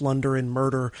and plunder and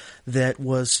murder that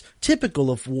was typical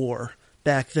of war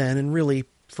back then and really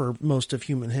for most of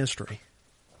human history.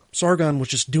 Sargon was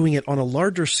just doing it on a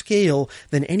larger scale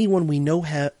than anyone we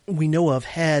know of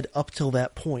had up till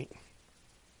that point.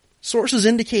 Sources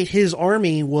indicate his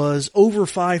army was over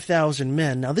 5,000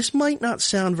 men. Now, this might not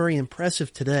sound very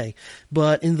impressive today,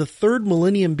 but in the 3rd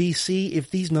millennium BC, if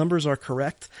these numbers are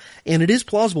correct, and it is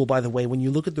plausible, by the way, when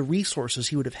you look at the resources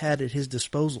he would have had at his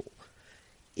disposal,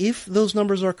 if those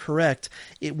numbers are correct,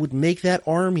 it would make that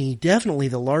army definitely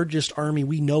the largest army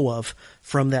we know of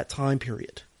from that time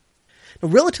period. Now,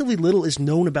 relatively little is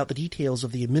known about the details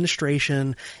of the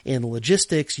administration and the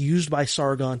logistics used by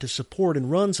Sargon to support and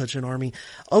run such an army,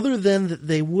 other than that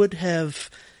they would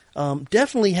have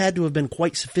definitely had to have been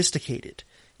quite sophisticated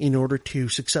in order to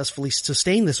successfully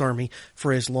sustain this army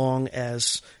for as long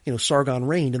as, Sargon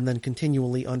reigned and then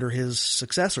continually under his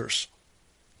successors.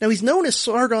 Now, he's known as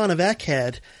Sargon of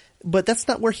Akkad, but that's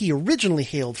not where he originally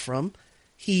hailed from.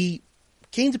 He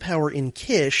came to power in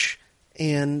Kish,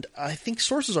 and I think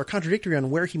sources are contradictory on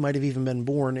where he might have even been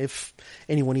born, if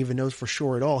anyone even knows for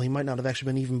sure at all. He might not have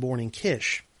actually been even born in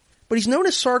Kish. But he's known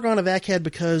as Sargon of Akkad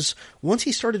because once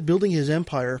he started building his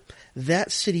empire,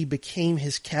 that city became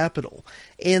his capital.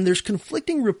 And there's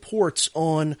conflicting reports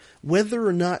on whether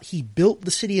or not he built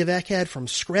the city of Akkad from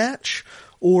scratch,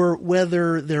 or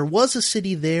whether there was a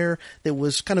city there that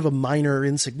was kind of a minor,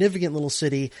 insignificant little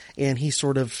city, and he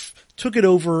sort of took it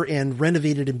over and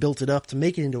renovated and built it up to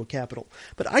make it into a capital.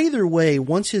 But either way,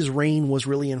 once his reign was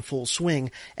really in full swing,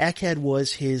 Akkad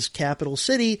was his capital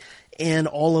city, and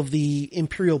all of the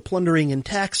imperial plundering and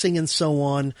taxing and so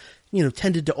on,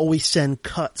 tended to always send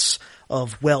cuts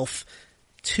of wealth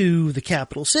to the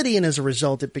capital city, and as a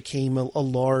result it became a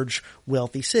large,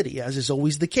 wealthy city. As is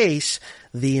always the case,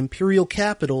 the imperial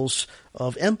capitals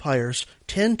of empires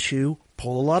tend to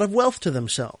pull a lot of wealth to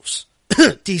themselves.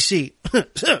 DC,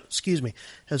 excuse me,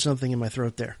 has something in my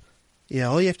throat there. Yeah,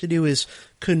 all you have to do is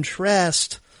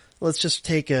contrast, let's just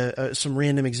take some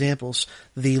random examples,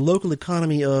 the local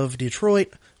economy of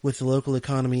Detroit with the local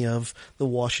economy of the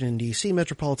Washington, D.C.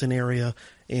 metropolitan area,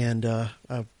 and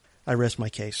I rest my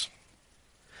case.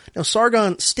 Now,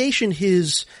 Sargon stationed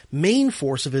his main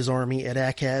force of his army at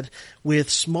Akkad, with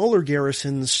smaller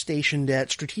garrisons stationed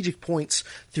at strategic points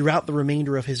throughout the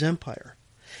remainder of his empire.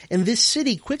 And this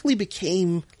city quickly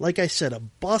became, like I said, a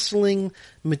bustling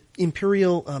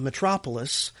imperial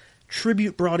metropolis,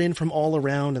 tribute brought in from all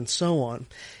around and so on.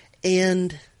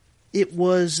 And it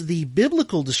was the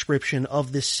biblical description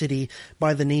of this city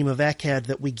by the name of Akkad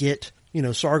that we get,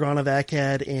 Sargon of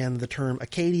Akkad and the term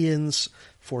Akkadians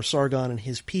for Sargon and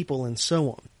his people and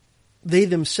so on. They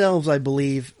themselves, I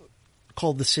believe,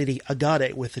 called the city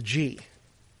Agade with a G.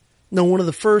 Now, one of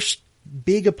the first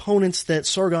big opponents that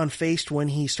Sargon faced when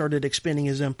he started expanding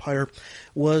his empire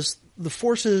was the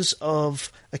forces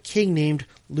of a king named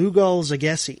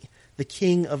Lugal-Zaggisi, the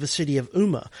king of the city of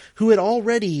Umma, who had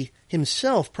already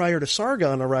himself, prior to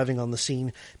Sargon arriving on the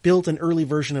scene, built an early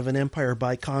version of an empire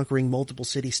by conquering multiple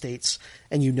city-states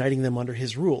and uniting them under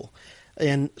his rule.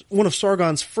 And one of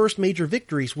Sargon's first major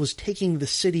victories was taking the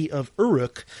city of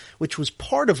Uruk, which was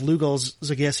part of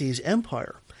Lugal-Zaggisi's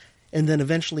empire. And then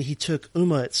eventually he took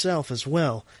Umma itself as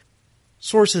well.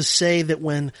 Sources say that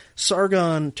when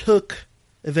Sargon took,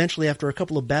 eventually after a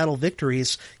couple of battle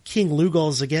victories, King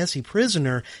Lugal-Zaggisi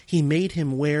prisoner, he made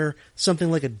him wear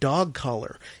something like a dog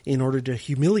collar in order to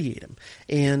humiliate him.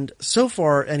 And so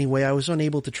far, anyway, I was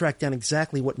unable to track down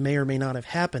exactly what may or may not have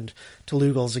happened to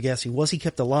Lugal-Zaggisi. Was he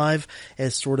kept alive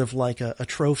as sort of like a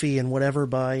trophy and whatever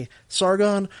by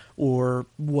Sargon? Or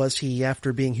was he,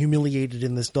 after being humiliated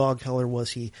in this dog collar, was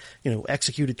he,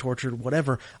 executed, tortured,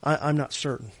 whatever? I'm not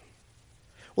certain.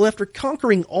 Well, after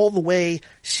conquering all the way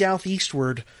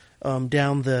southeastward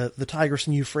down the Tigris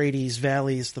and Euphrates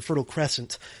valleys, the Fertile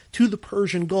Crescent, to the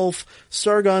Persian Gulf,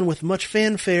 Sargon, with much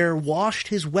fanfare, washed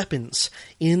his weapons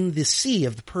in the sea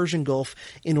of the Persian Gulf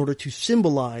in order to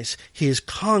symbolize his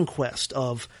conquest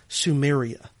of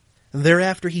Sumeria. And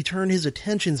thereafter, he turned his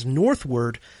attentions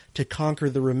northward to conquer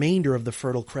the remainder of the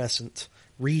Fertile Crescent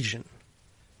region.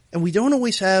 And we don't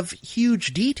always have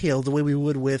huge detail the way we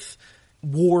would with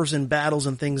wars and battles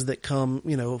and things that come,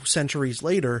 centuries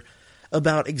later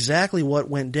about exactly what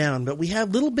went down. But we have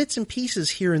little bits and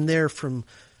pieces here and there from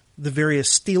the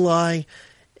various stelae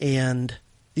and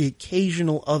the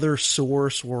occasional other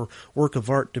source or work of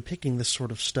art depicting this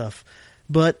sort of stuff.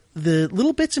 But the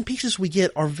little bits and pieces we get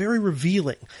are very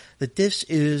revealing that this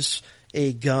is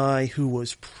a guy who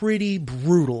was pretty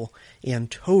brutal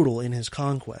and total in his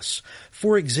conquests.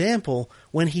 For example,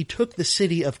 when he took the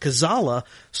city of Kazala,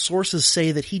 sources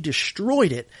say that he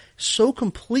destroyed it so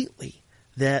completely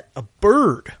that a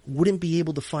bird wouldn't be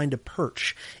able to find a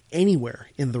perch anywhere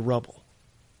in the rubble.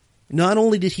 Not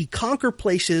only did he conquer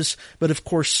places, but of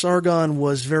course Sargon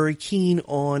was very keen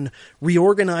on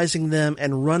reorganizing them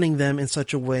and running them in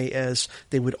such a way as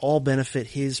they would all benefit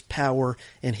his power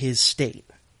and his state.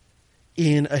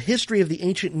 In A History of the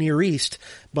Ancient Near East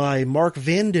by Mark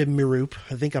van de Meerup,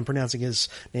 I think I'm pronouncing his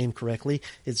name correctly.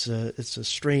 It's a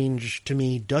strange, to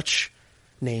me, Dutch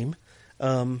name.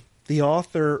 The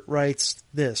author writes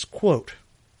this, quote,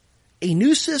 "A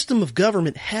new system of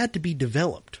government had to be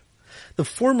developed. The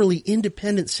formerly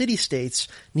independent city-states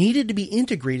needed to be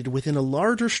integrated within a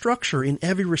larger structure in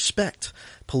every respect,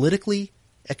 politically,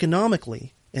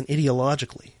 economically, and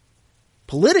ideologically.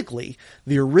 Politically,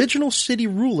 the original city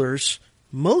rulers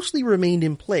mostly remained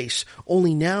in place,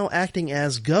 only now acting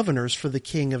as governors for the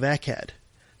king of Akkad.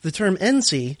 The term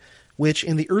Ensi, which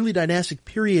in the early dynastic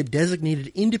period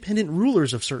designated independent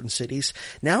rulers of certain cities,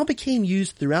 now became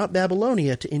used throughout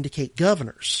Babylonia to indicate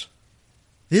governors.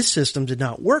 This system did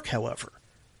not work, however.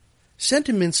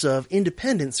 Sentiments of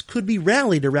independence could be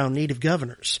rallied around native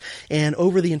governors, and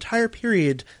over the entire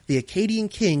period, the Akkadian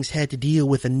kings had to deal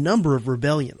with a number of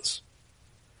rebellions.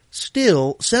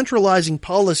 Still, centralizing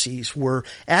policies were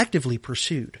actively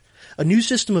pursued. A new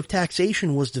system of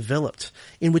taxation was developed,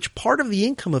 in which part of the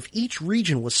income of each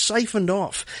region was siphoned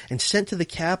off and sent to the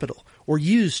capital, or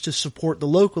used to support the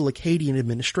local Akkadian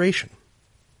administration.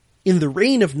 In the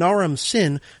reign of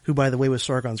Naram-Sin, who by the way was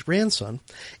Sargon's grandson,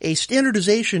 a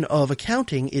standardization of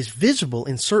accounting is visible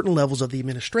in certain levels of the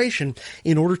administration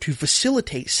in order to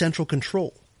facilitate central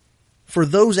control. For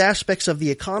those aspects of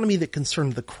the economy that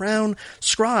concerned the crown,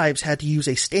 scribes had to use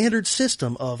a standard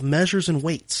system of measures and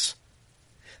weights.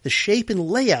 The shape and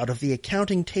layout of the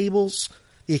accounting tablets,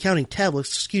 and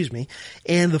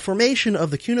the formation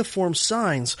of the cuneiform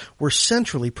signs were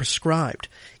centrally prescribed."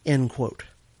 End quote.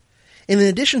 And in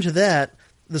addition to that,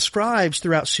 the scribes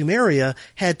throughout Sumeria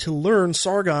had to learn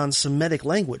Sargon's Semitic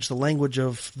language, the language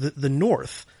of the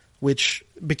north, which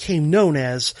became known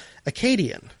as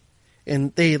Akkadian.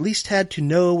 And they at least had to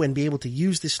know and be able to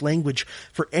use this language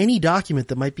for any document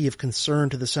that might be of concern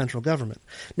to the central government.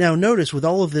 Now notice, with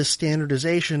all of this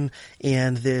standardization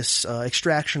and this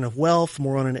extraction of wealth,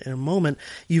 more on it in a moment,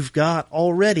 you've got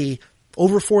already,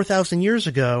 over 4,000 years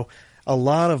ago, A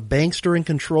lot of bankster and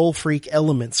control freak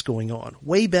elements going on,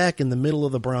 way back in the middle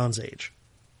of the Bronze Age.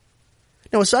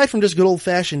 Now, aside from just good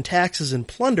old-fashioned taxes and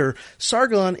plunder,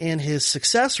 Sargon and his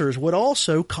successors would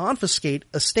also confiscate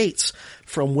estates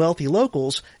from wealthy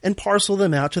locals and parcel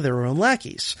them out to their own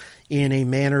lackeys, in a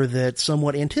manner that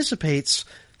somewhat anticipates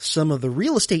some of the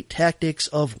real estate tactics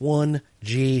of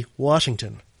 1G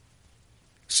Washington.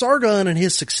 Sargon and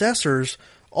his successors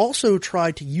also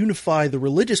tried to unify the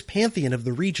religious pantheon of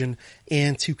the region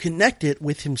and to connect it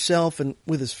with himself and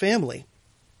with his family.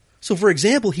 So, for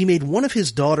example, he made one of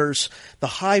his daughters the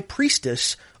high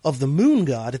priestess of the moon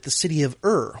god at the city of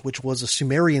Ur, which was a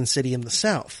Sumerian city in the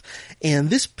south. And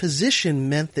this position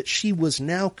meant that she was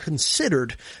now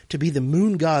considered to be the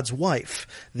moon god's wife,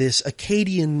 this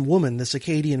Akkadian woman, this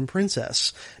Akkadian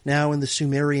princess, now in the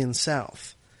Sumerian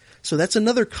south. So that's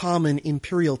another common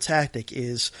imperial tactic,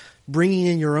 is bringing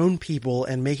in your own people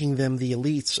and making them the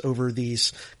elites over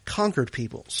these conquered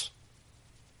peoples.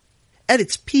 At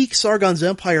its peak, Sargon's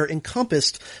empire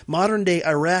encompassed modern-day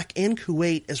Iraq and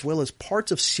Kuwait, as well as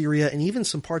parts of Syria and even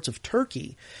some parts of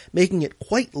Turkey, making it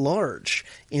quite large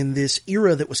in this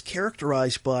era that was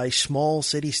characterized by small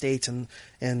city-states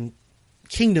and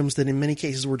kingdoms that in many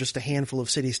cases were just a handful of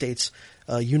city-states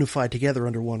unified together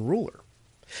under one ruler.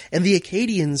 And the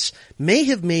Akkadians may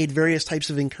have made various types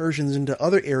of incursions into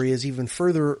other areas even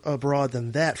further abroad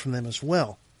than that from them as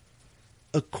well.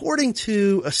 According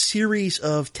to a series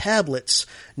of tablets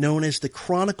known as the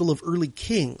Chronicle of Early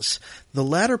Kings, the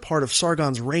latter part of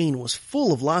Sargon's reign was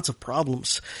full of lots of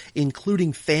problems,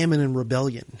 including famine and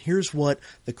rebellion. Here's what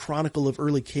the Chronicle of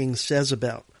Early Kings says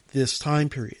about this time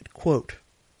period. Quote,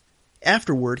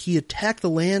 "Afterward he attacked the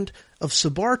land of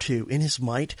Sabartu in his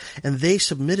might, and they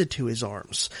submitted to his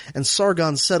arms, and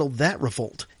Sargon settled that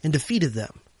revolt and defeated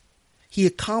them. He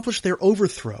accomplished their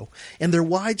overthrow, and their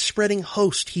wide-spreading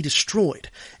host he destroyed,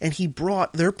 and he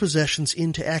brought their possessions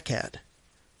into Akkad.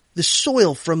 The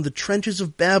soil from the trenches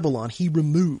of Babylon he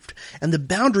removed, and the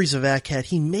boundaries of Akkad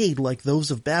he made like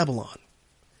those of Babylon.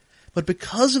 But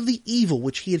because of the evil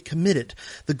which he had committed,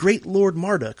 the great Lord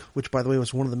Marduk," which by the way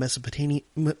was one of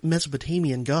the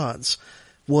Mesopotamian gods,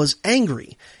 "was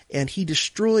angry, and he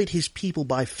destroyed his people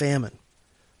by famine.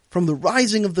 From the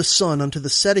rising of the sun unto the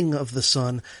setting of the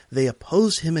sun, they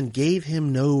opposed him and gave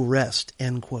him no rest."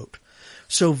 End quote.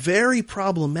 So very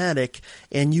problematic,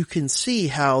 and you can see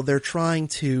how they're trying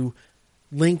to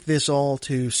link this all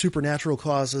to supernatural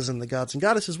causes and the gods and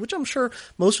goddesses, which I'm sure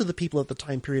most of the people at the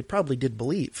time period probably did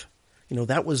believe. You know,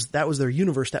 that was their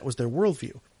universe, that was their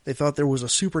worldview. They thought there was a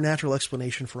supernatural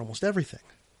explanation for almost everything.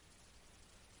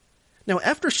 Now,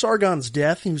 after Sargon's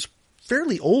death, he was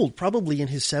fairly old, probably in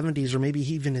his 70s or maybe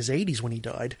even his 80s when he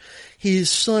died.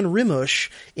 His son Rimush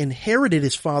inherited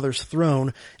his father's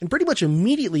throne, and pretty much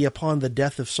immediately upon the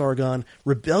death of Sargon,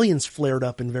 rebellions flared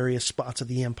up in various spots of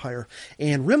the empire,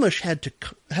 and Rimush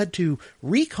had to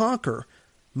reconquer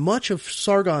much of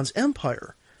Sargon's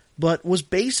empire, but was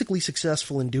basically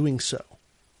successful in doing so.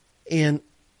 And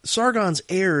Sargon's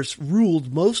heirs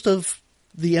ruled most of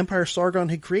the empire Sargon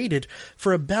had created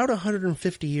for about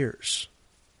 150 years.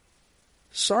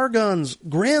 Sargon's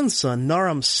grandson,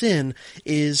 Naram Sin,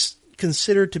 is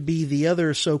considered to be the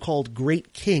other so-called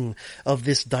great king of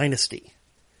this dynasty.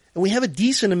 And we have a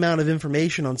decent amount of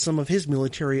information on some of his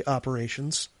military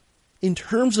operations. In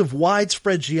terms of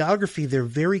widespread geography, they're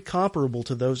very comparable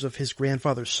to those of his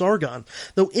grandfather Sargon,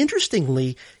 though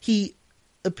interestingly, he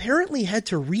apparently had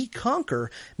to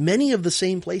reconquer many of the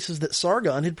same places that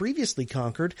Sargon had previously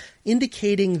conquered,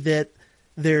 indicating that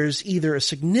there's either a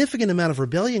significant amount of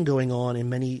rebellion going on in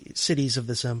many cities of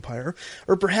this empire,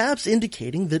 or perhaps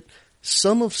indicating that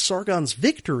some of Sargon's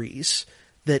victories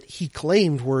that he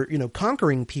claimed were,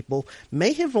 conquering people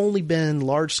may have only been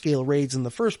large-scale raids in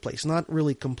the first place, not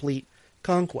really complete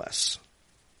conquests.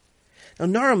 Now,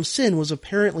 Naram Sin was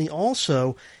apparently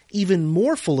also even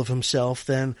more full of himself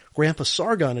than Grandpa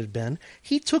Sargon had been.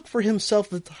 He took for himself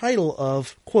the title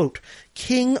of, quote,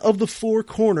 "King of the Four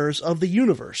Corners of the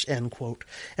Universe," end quote,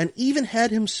 and even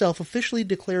had himself officially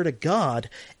declared a god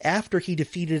after he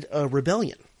defeated a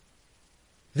rebellion.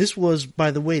 This was,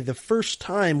 by the way, the first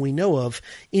time we know of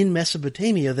in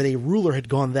Mesopotamia that a ruler had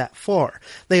gone that far.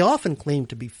 They often claimed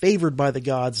to be favored by the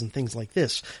gods and things like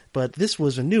this, but this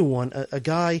was a new one, a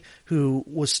guy who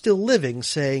was still living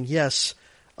saying, "Yes,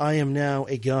 I am now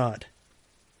a god."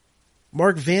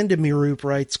 Mark Vandemeeroop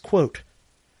writes, quote,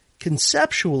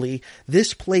 "Conceptually,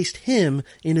 this placed him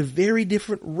in a very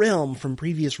different realm from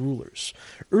previous rulers.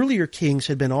 Earlier kings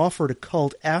had been offered a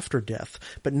cult after death,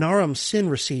 but Naram Sin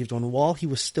received one while he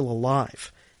was still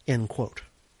alive." End quote.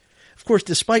 Of course,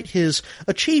 despite his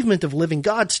achievement of living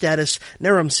god status,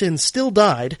 Naram-Sin still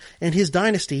died, and his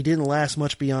dynasty didn't last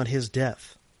much beyond his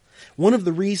death. One of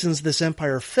the reasons this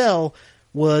empire fell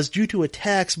was due to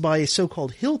attacks by a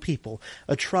so-called hill people,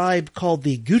 a tribe called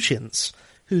the Guchins,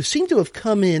 who seem to have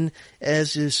come in,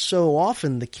 as is so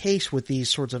often the case with these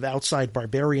sorts of outside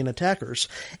barbarian attackers,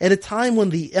 at a time when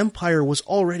the empire was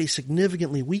already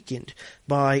significantly weakened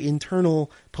by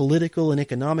internal political and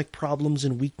economic problems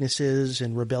and weaknesses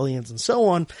and rebellions and so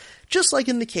on, just like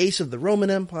in the case of the Roman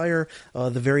Empire,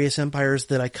 the various empires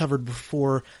that I covered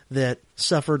before that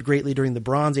suffered greatly during the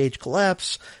Bronze Age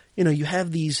collapse. You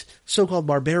have these so-called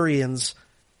barbarians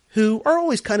who are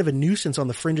always kind of a nuisance on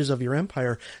the fringes of your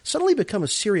empire, suddenly become a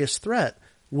serious threat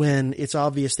when it's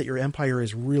obvious that your empire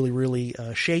is really, really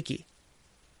shaky.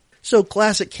 So,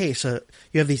 classic case, you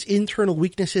have these internal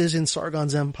weaknesses in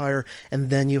Sargon's empire, and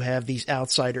then you have these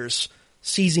outsiders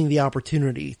seizing the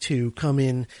opportunity to come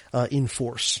in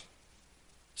force.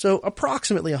 So,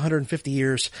 approximately 150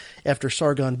 years after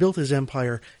Sargon built his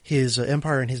empire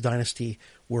and his dynasty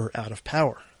were out of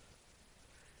power.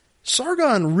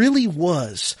 Sargon really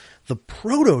was the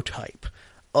prototype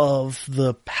of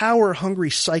the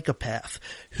power-hungry psychopath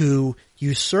who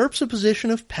usurps a position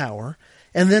of power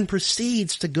and then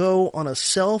proceeds to go on a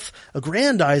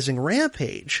self-aggrandizing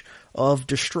rampage of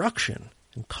destruction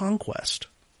and conquest.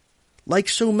 Like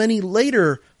so many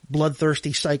later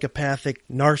bloodthirsty psychopathic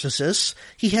narcissists,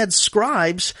 he had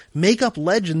scribes make up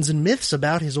legends and myths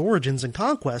about his origins and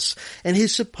conquests and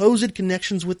his supposed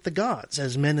connections with the gods,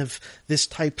 as men of this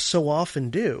type so often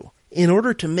do, in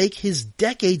order to make his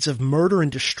decades of murder and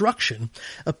destruction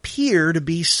appear to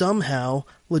be somehow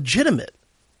legitimate.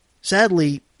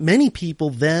 Sadly, many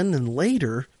people then and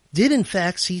later did in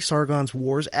fact see Sargon's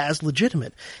wars as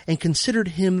legitimate and considered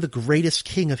him the greatest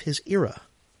king of his era.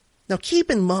 Now keep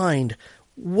in mind,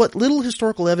 what little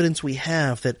historical evidence we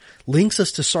have that links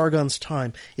us to Sargon's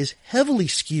time is heavily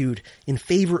skewed in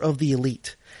favor of the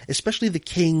elite, especially the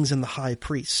kings and the high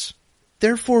priests.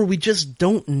 Therefore, we just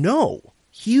don't know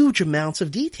huge amounts of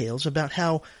details about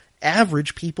how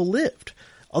average people lived,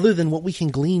 other than what we can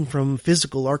glean from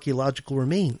physical archaeological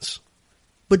remains.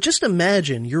 But just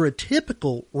imagine you're a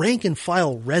typical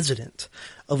rank-and-file resident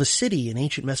of a city in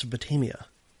ancient Mesopotamia.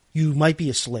 You might be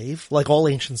a slave. Like all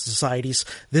ancient societies,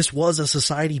 this was a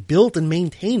society built and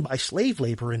maintained by slave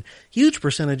labor, and huge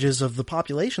percentages of the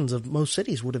populations of most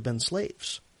cities would have been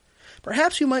slaves.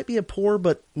 Perhaps you might be a poor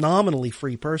but nominally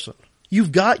free person.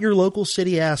 You've got your local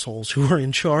city assholes who are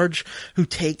in charge, who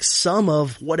take some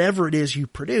of whatever it is you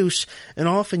produce and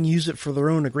often use it for their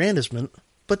own aggrandizement.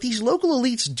 But these local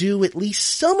elites do, at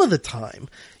least some of the time,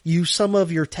 use some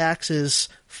of your taxes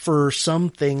for some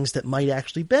things that might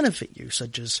actually benefit you,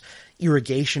 such as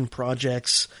irrigation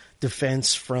projects,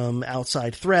 defense from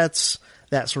outside threats,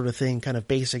 that sort of thing, kind of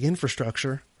basic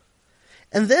infrastructure.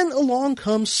 And then along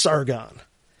comes Sargon,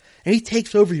 and he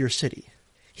takes over your city.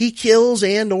 He kills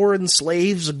and or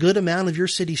enslaves a good amount of your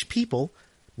city's people,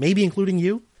 maybe including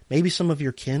you, maybe some of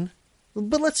your kin.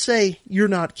 But let's say you're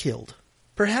not killed.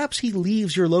 Perhaps he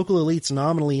leaves your local elites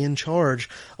nominally in charge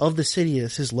of the city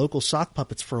as his local sock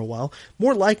puppets for a while.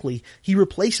 More likely, he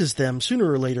replaces them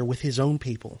sooner or later with his own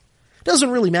people.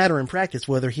 Doesn't really matter in practice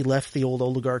whether he left the old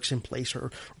oligarchs in place or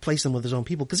replaced them with his own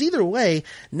people, because either way,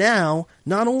 now,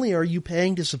 not only are you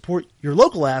paying to support your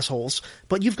local assholes,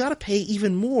 but you've got to pay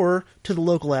even more to the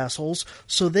local assholes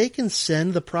so they can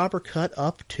send the proper cut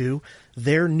up to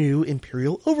their new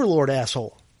imperial overlord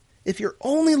asshole. If you're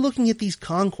only looking at these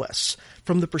conquests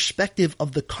from the perspective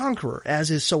of the conqueror, as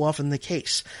is so often the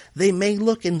case, they may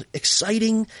look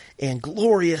exciting and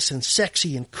glorious and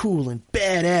sexy and cool and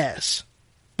badass.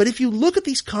 But if you look at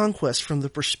these conquests from the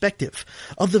perspective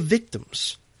of the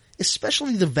victims,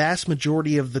 especially the vast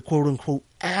majority of the quote-unquote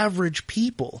average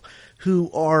people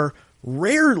who are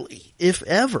rarely, if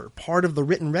ever, part of the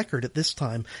written record at this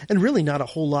time, and really not a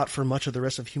whole lot for much of the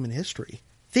rest of human history,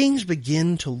 things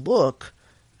begin to look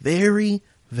very,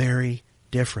 very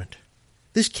different.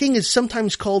 This king is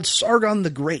sometimes called Sargon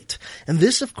the Great, and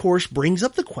this, of course, brings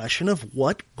up the question of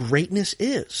what greatness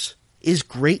is. Is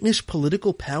greatness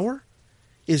political power?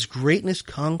 Is greatness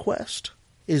conquest?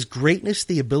 Is greatness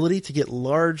the ability to get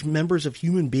large members of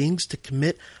human beings to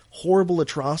commit horrible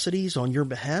atrocities on your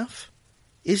behalf?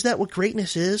 Is that what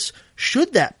greatness is?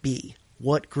 Should that be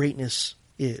what greatness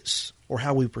is, or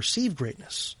how we perceive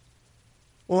greatness?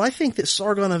 Well, I think that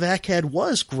Sargon of Akkad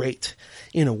was great,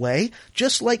 in a way,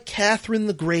 just like Catherine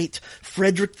the Great,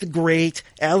 Frederick the Great,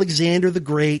 Alexander the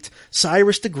Great,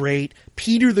 Cyrus the Great,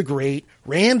 Peter the Great,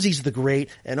 Ramses the Great,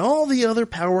 and all the other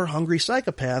power-hungry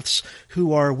psychopaths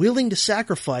who are willing to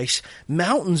sacrifice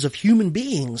mountains of human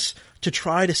beings to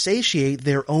try to satiate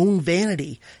their own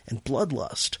vanity and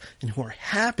bloodlust, and who are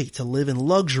happy to live in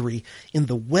luxury in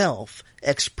the wealth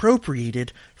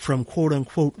expropriated from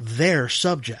quote-unquote their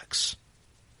subjects.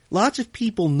 Lots of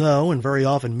people know, and very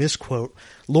often misquote,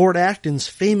 Lord Acton's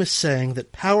famous saying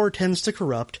that power tends to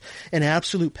corrupt, and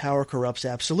absolute power corrupts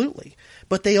absolutely.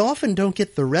 But they often don't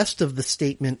get the rest of the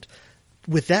statement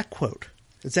with that quote.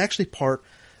 It's actually part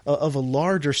of a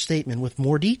larger statement with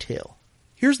more detail.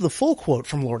 Here's the full quote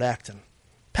from Lord Acton.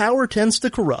 Power tends to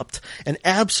corrupt, and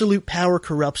absolute power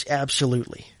corrupts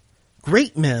absolutely.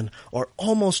 Great men are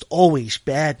almost always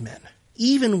bad men,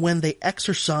 even when they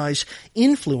exercise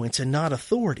influence and not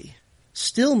authority.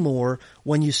 Still more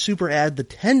when you superadd the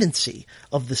tendency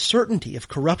of the certainty of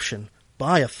corruption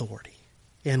by authority.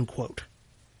 End quote.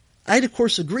 I'd of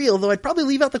course agree, although I'd probably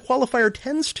leave out the qualifier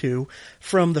tends to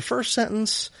from the first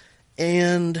sentence,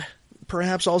 and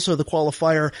perhaps also the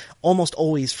qualifier almost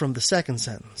always from the second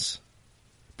sentence.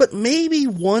 But maybe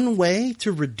one way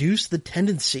to reduce the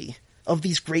tendency of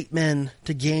these great men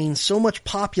to gain so much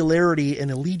popularity and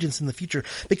allegiance in the future,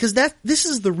 because this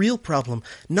is the real problem.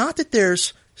 Not that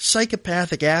there's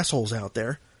psychopathic assholes out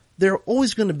there. There are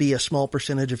always going to be a small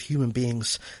percentage of human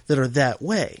beings that are that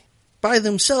way. By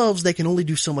themselves, they can only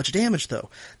do so much damage,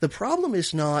 though. The problem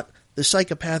is not the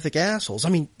psychopathic assholes. I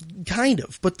mean, kind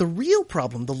of. But the real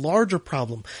problem, the larger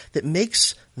problem that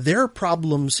makes their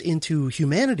problems into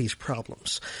humanity's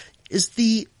problems, is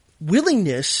the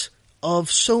willingness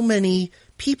of so many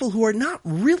people who are not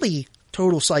really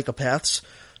total psychopaths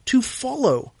to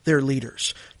follow their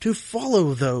leaders, to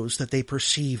follow those that they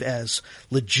perceive as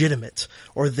legitimate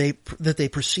or that they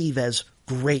perceive as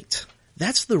great.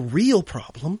 That's the real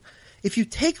problem. If you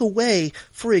take away,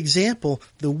 for example,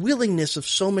 the willingness of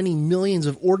so many millions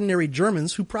of ordinary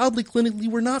Germans who probably clinically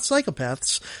were not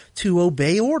psychopaths to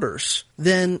obey orders,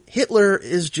 then Hitler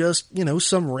is just,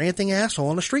 some ranting asshole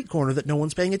on a street corner that no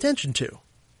one's paying attention to.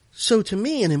 So to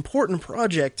me, an important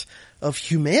project of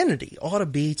humanity ought to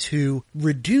be to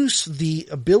reduce the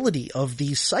ability of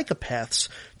these psychopaths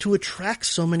to attract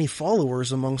so many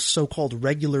followers among so-called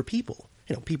regular people.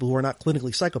 People who are not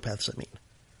clinically psychopaths, I mean.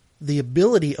 The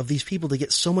ability of these people to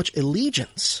get so much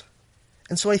allegiance.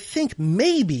 And so I think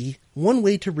maybe one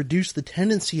way to reduce the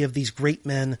tendency of these great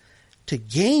men to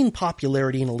gain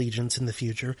popularity and allegiance in the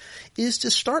future is to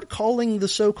start calling the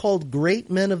so-called great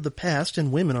men of the past,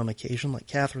 and women on occasion, like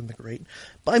Catherine the Great,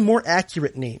 by more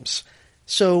accurate names.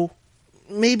 So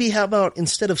maybe how about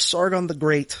instead of Sargon the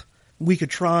Great, we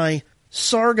could try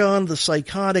Sargon the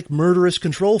psychotic murderous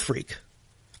control freak.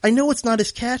 I know it's not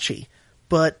as catchy,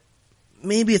 but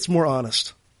maybe it's more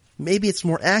honest. Maybe it's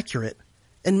more accurate.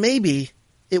 And maybe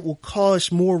it will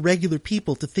cause more regular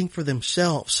people to think for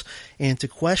themselves and to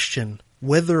question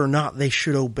whether or not they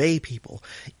should obey people,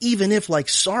 even if, like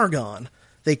Sargon,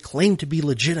 they claim to be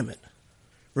legitimate.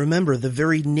 Remember, the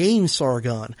very name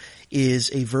Sargon is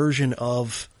a version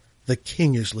of the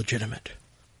king is legitimate.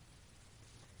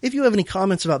 If you have any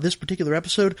comments about this particular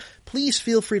episode, please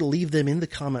feel free to leave them in the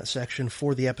comment section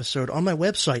for the episode on my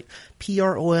website,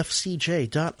 profcj.org.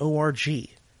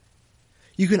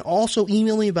 You can also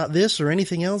email me about this or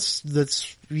anything else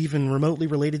that's even remotely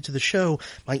related to the show.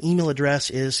 My email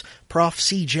address is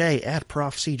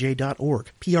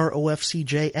profcj@profcj.org,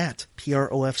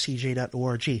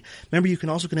 profcj@profcj.org. Remember, you can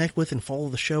also connect with and follow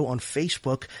the show on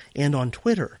Facebook and on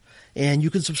Twitter. And you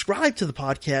can subscribe to the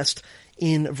podcast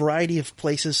in a variety of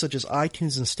places such as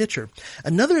iTunes and Stitcher.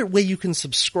 Another way you can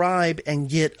subscribe and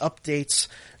get updates,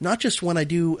 not just when I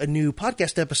do a new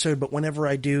podcast episode, but whenever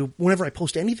I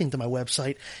post anything to my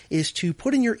website, is to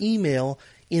put in your email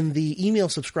in the email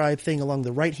subscribe thing along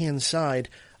the right-hand side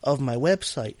of my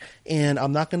website. And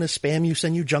I'm not going to spam you,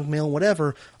 send you junk mail,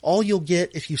 whatever. All you'll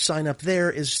get if you sign up there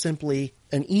is simply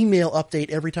an email update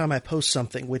every time I post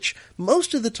something, which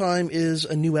most of the time is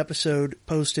a new episode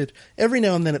posted. Every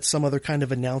now and then it's some other kind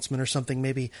of announcement or something.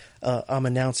 Maybe I'm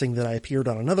announcing that I appeared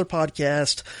on another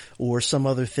podcast or some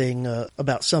other thing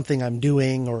about something I'm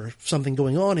doing or something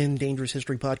going on in Dangerous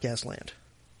History Podcast land.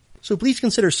 So please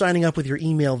consider signing up with your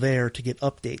email there to get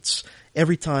updates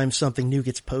every time something new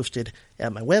gets posted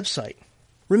at my website.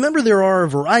 Remember, there are a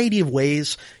variety of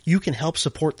ways you can help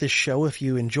support this show if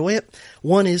you enjoy it.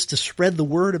 One is to spread the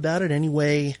word about it any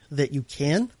way that you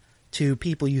can. to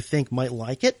people you think might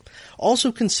like it.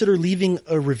 Also consider leaving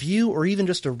a review or even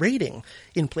just a rating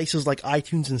in places like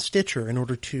iTunes and Stitcher in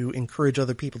order to encourage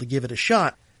other people to give it a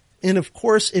shot. And of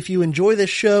course, if you enjoy this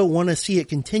show, want to see it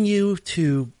continue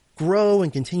to grow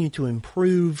and continue to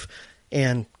improve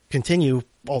and continue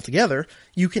altogether,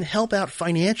 you can help out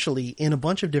financially in a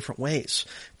bunch of different ways.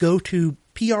 Go to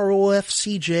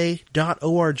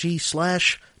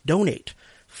profcj.org/donate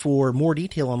for more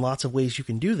detail on lots of ways you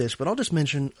can do this, but I'll just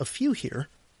mention a few here.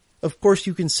 Of course,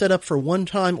 you can set up for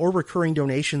one-time or recurring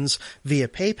donations via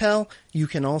PayPal. You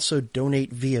can also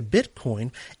donate via Bitcoin.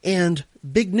 And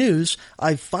big news,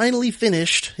 I've finally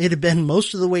finished. It had been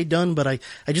most of the way done, but I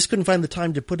just couldn't find the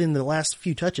time to put in the last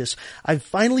few touches. I've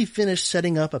finally finished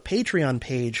setting up a Patreon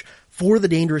page for the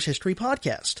Dangerous History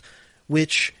Podcast,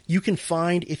 which you can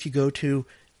find if you go to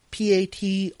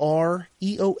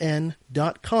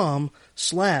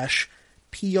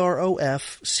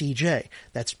patreon.com/PROFCJ.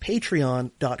 That's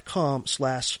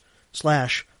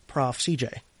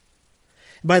patreon.com/ProfCJ.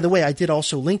 By the way, I did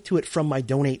also link to it from my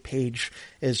donate page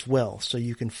as well, so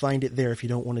you can find it there if you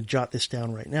don't want to jot this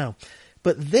down right now.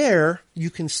 But there, you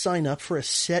can sign up for a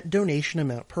set donation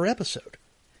amount per episode.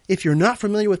 If you're not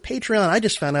familiar with Patreon, I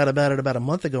just found out about it about a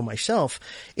month ago myself.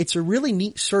 It's a really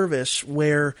neat service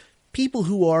where people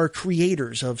who are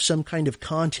creators of some kind of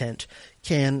content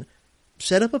can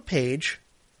set up a page,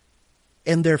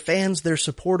 and their fans, their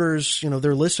supporters,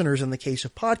 their listeners in the case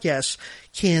of podcasts,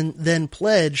 can then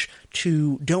pledge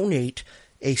to donate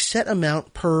a set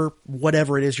amount per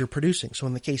whatever it is you're producing. So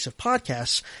in the case of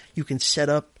podcasts, you can set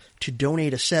up to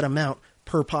donate a set amount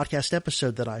per podcast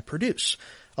episode that I produce.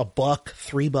 $1,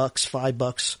 $3,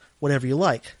 $5, whatever you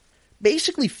like.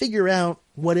 Basically figure out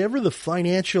whatever the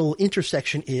financial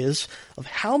intersection is of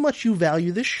how much you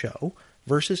value this show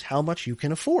versus how much you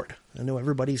can afford. I know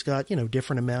everybody's got,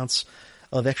 different amounts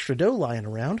of extra dough lying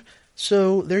around.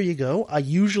 So there you go. I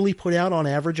usually put out on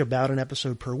average about an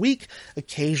episode per week,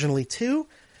 occasionally two.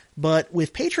 But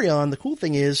with Patreon, the cool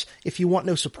thing is, if you want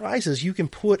no surprises, you can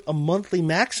put a monthly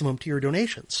maximum to your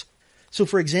donations. So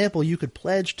for example, you could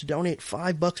pledge to donate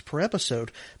 $5 per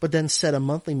episode, but then set a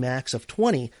monthly max of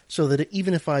 20 so that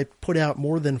even if I put out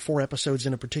more than 4 episodes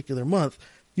in a particular month,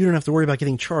 you don't have to worry about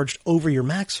getting charged over your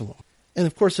maximum. And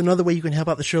of course, another way you can help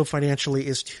out the show financially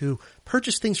is to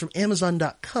purchase things from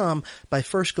Amazon.com by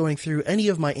first going through any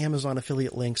of my Amazon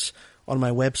affiliate links on my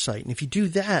website. And if you do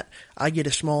that, I get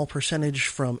a small percentage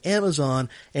from Amazon,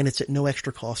 and it's at no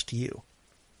extra cost to you.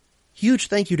 Huge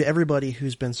thank you to everybody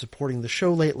who's been supporting the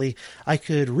show lately. I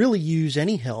could really use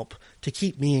any help to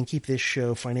keep me and keep this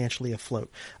show financially afloat.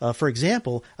 For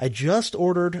example, I just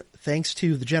ordered, thanks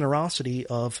to the generosity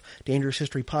of Dangerous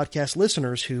History Podcast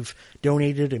listeners who've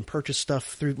donated and purchased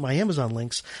stuff through my Amazon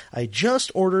links, I just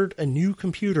ordered a new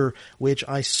computer, which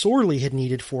I sorely had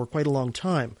needed for quite a long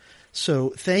time.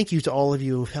 So thank you to all of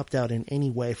you who've helped out in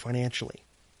any way financially.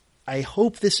 I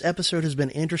hope this episode has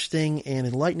been interesting and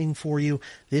enlightening for you.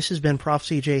 This has been Prof.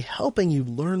 CJ helping you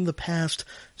learn the past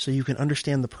so you can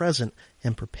understand the present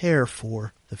and prepare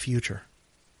for the future.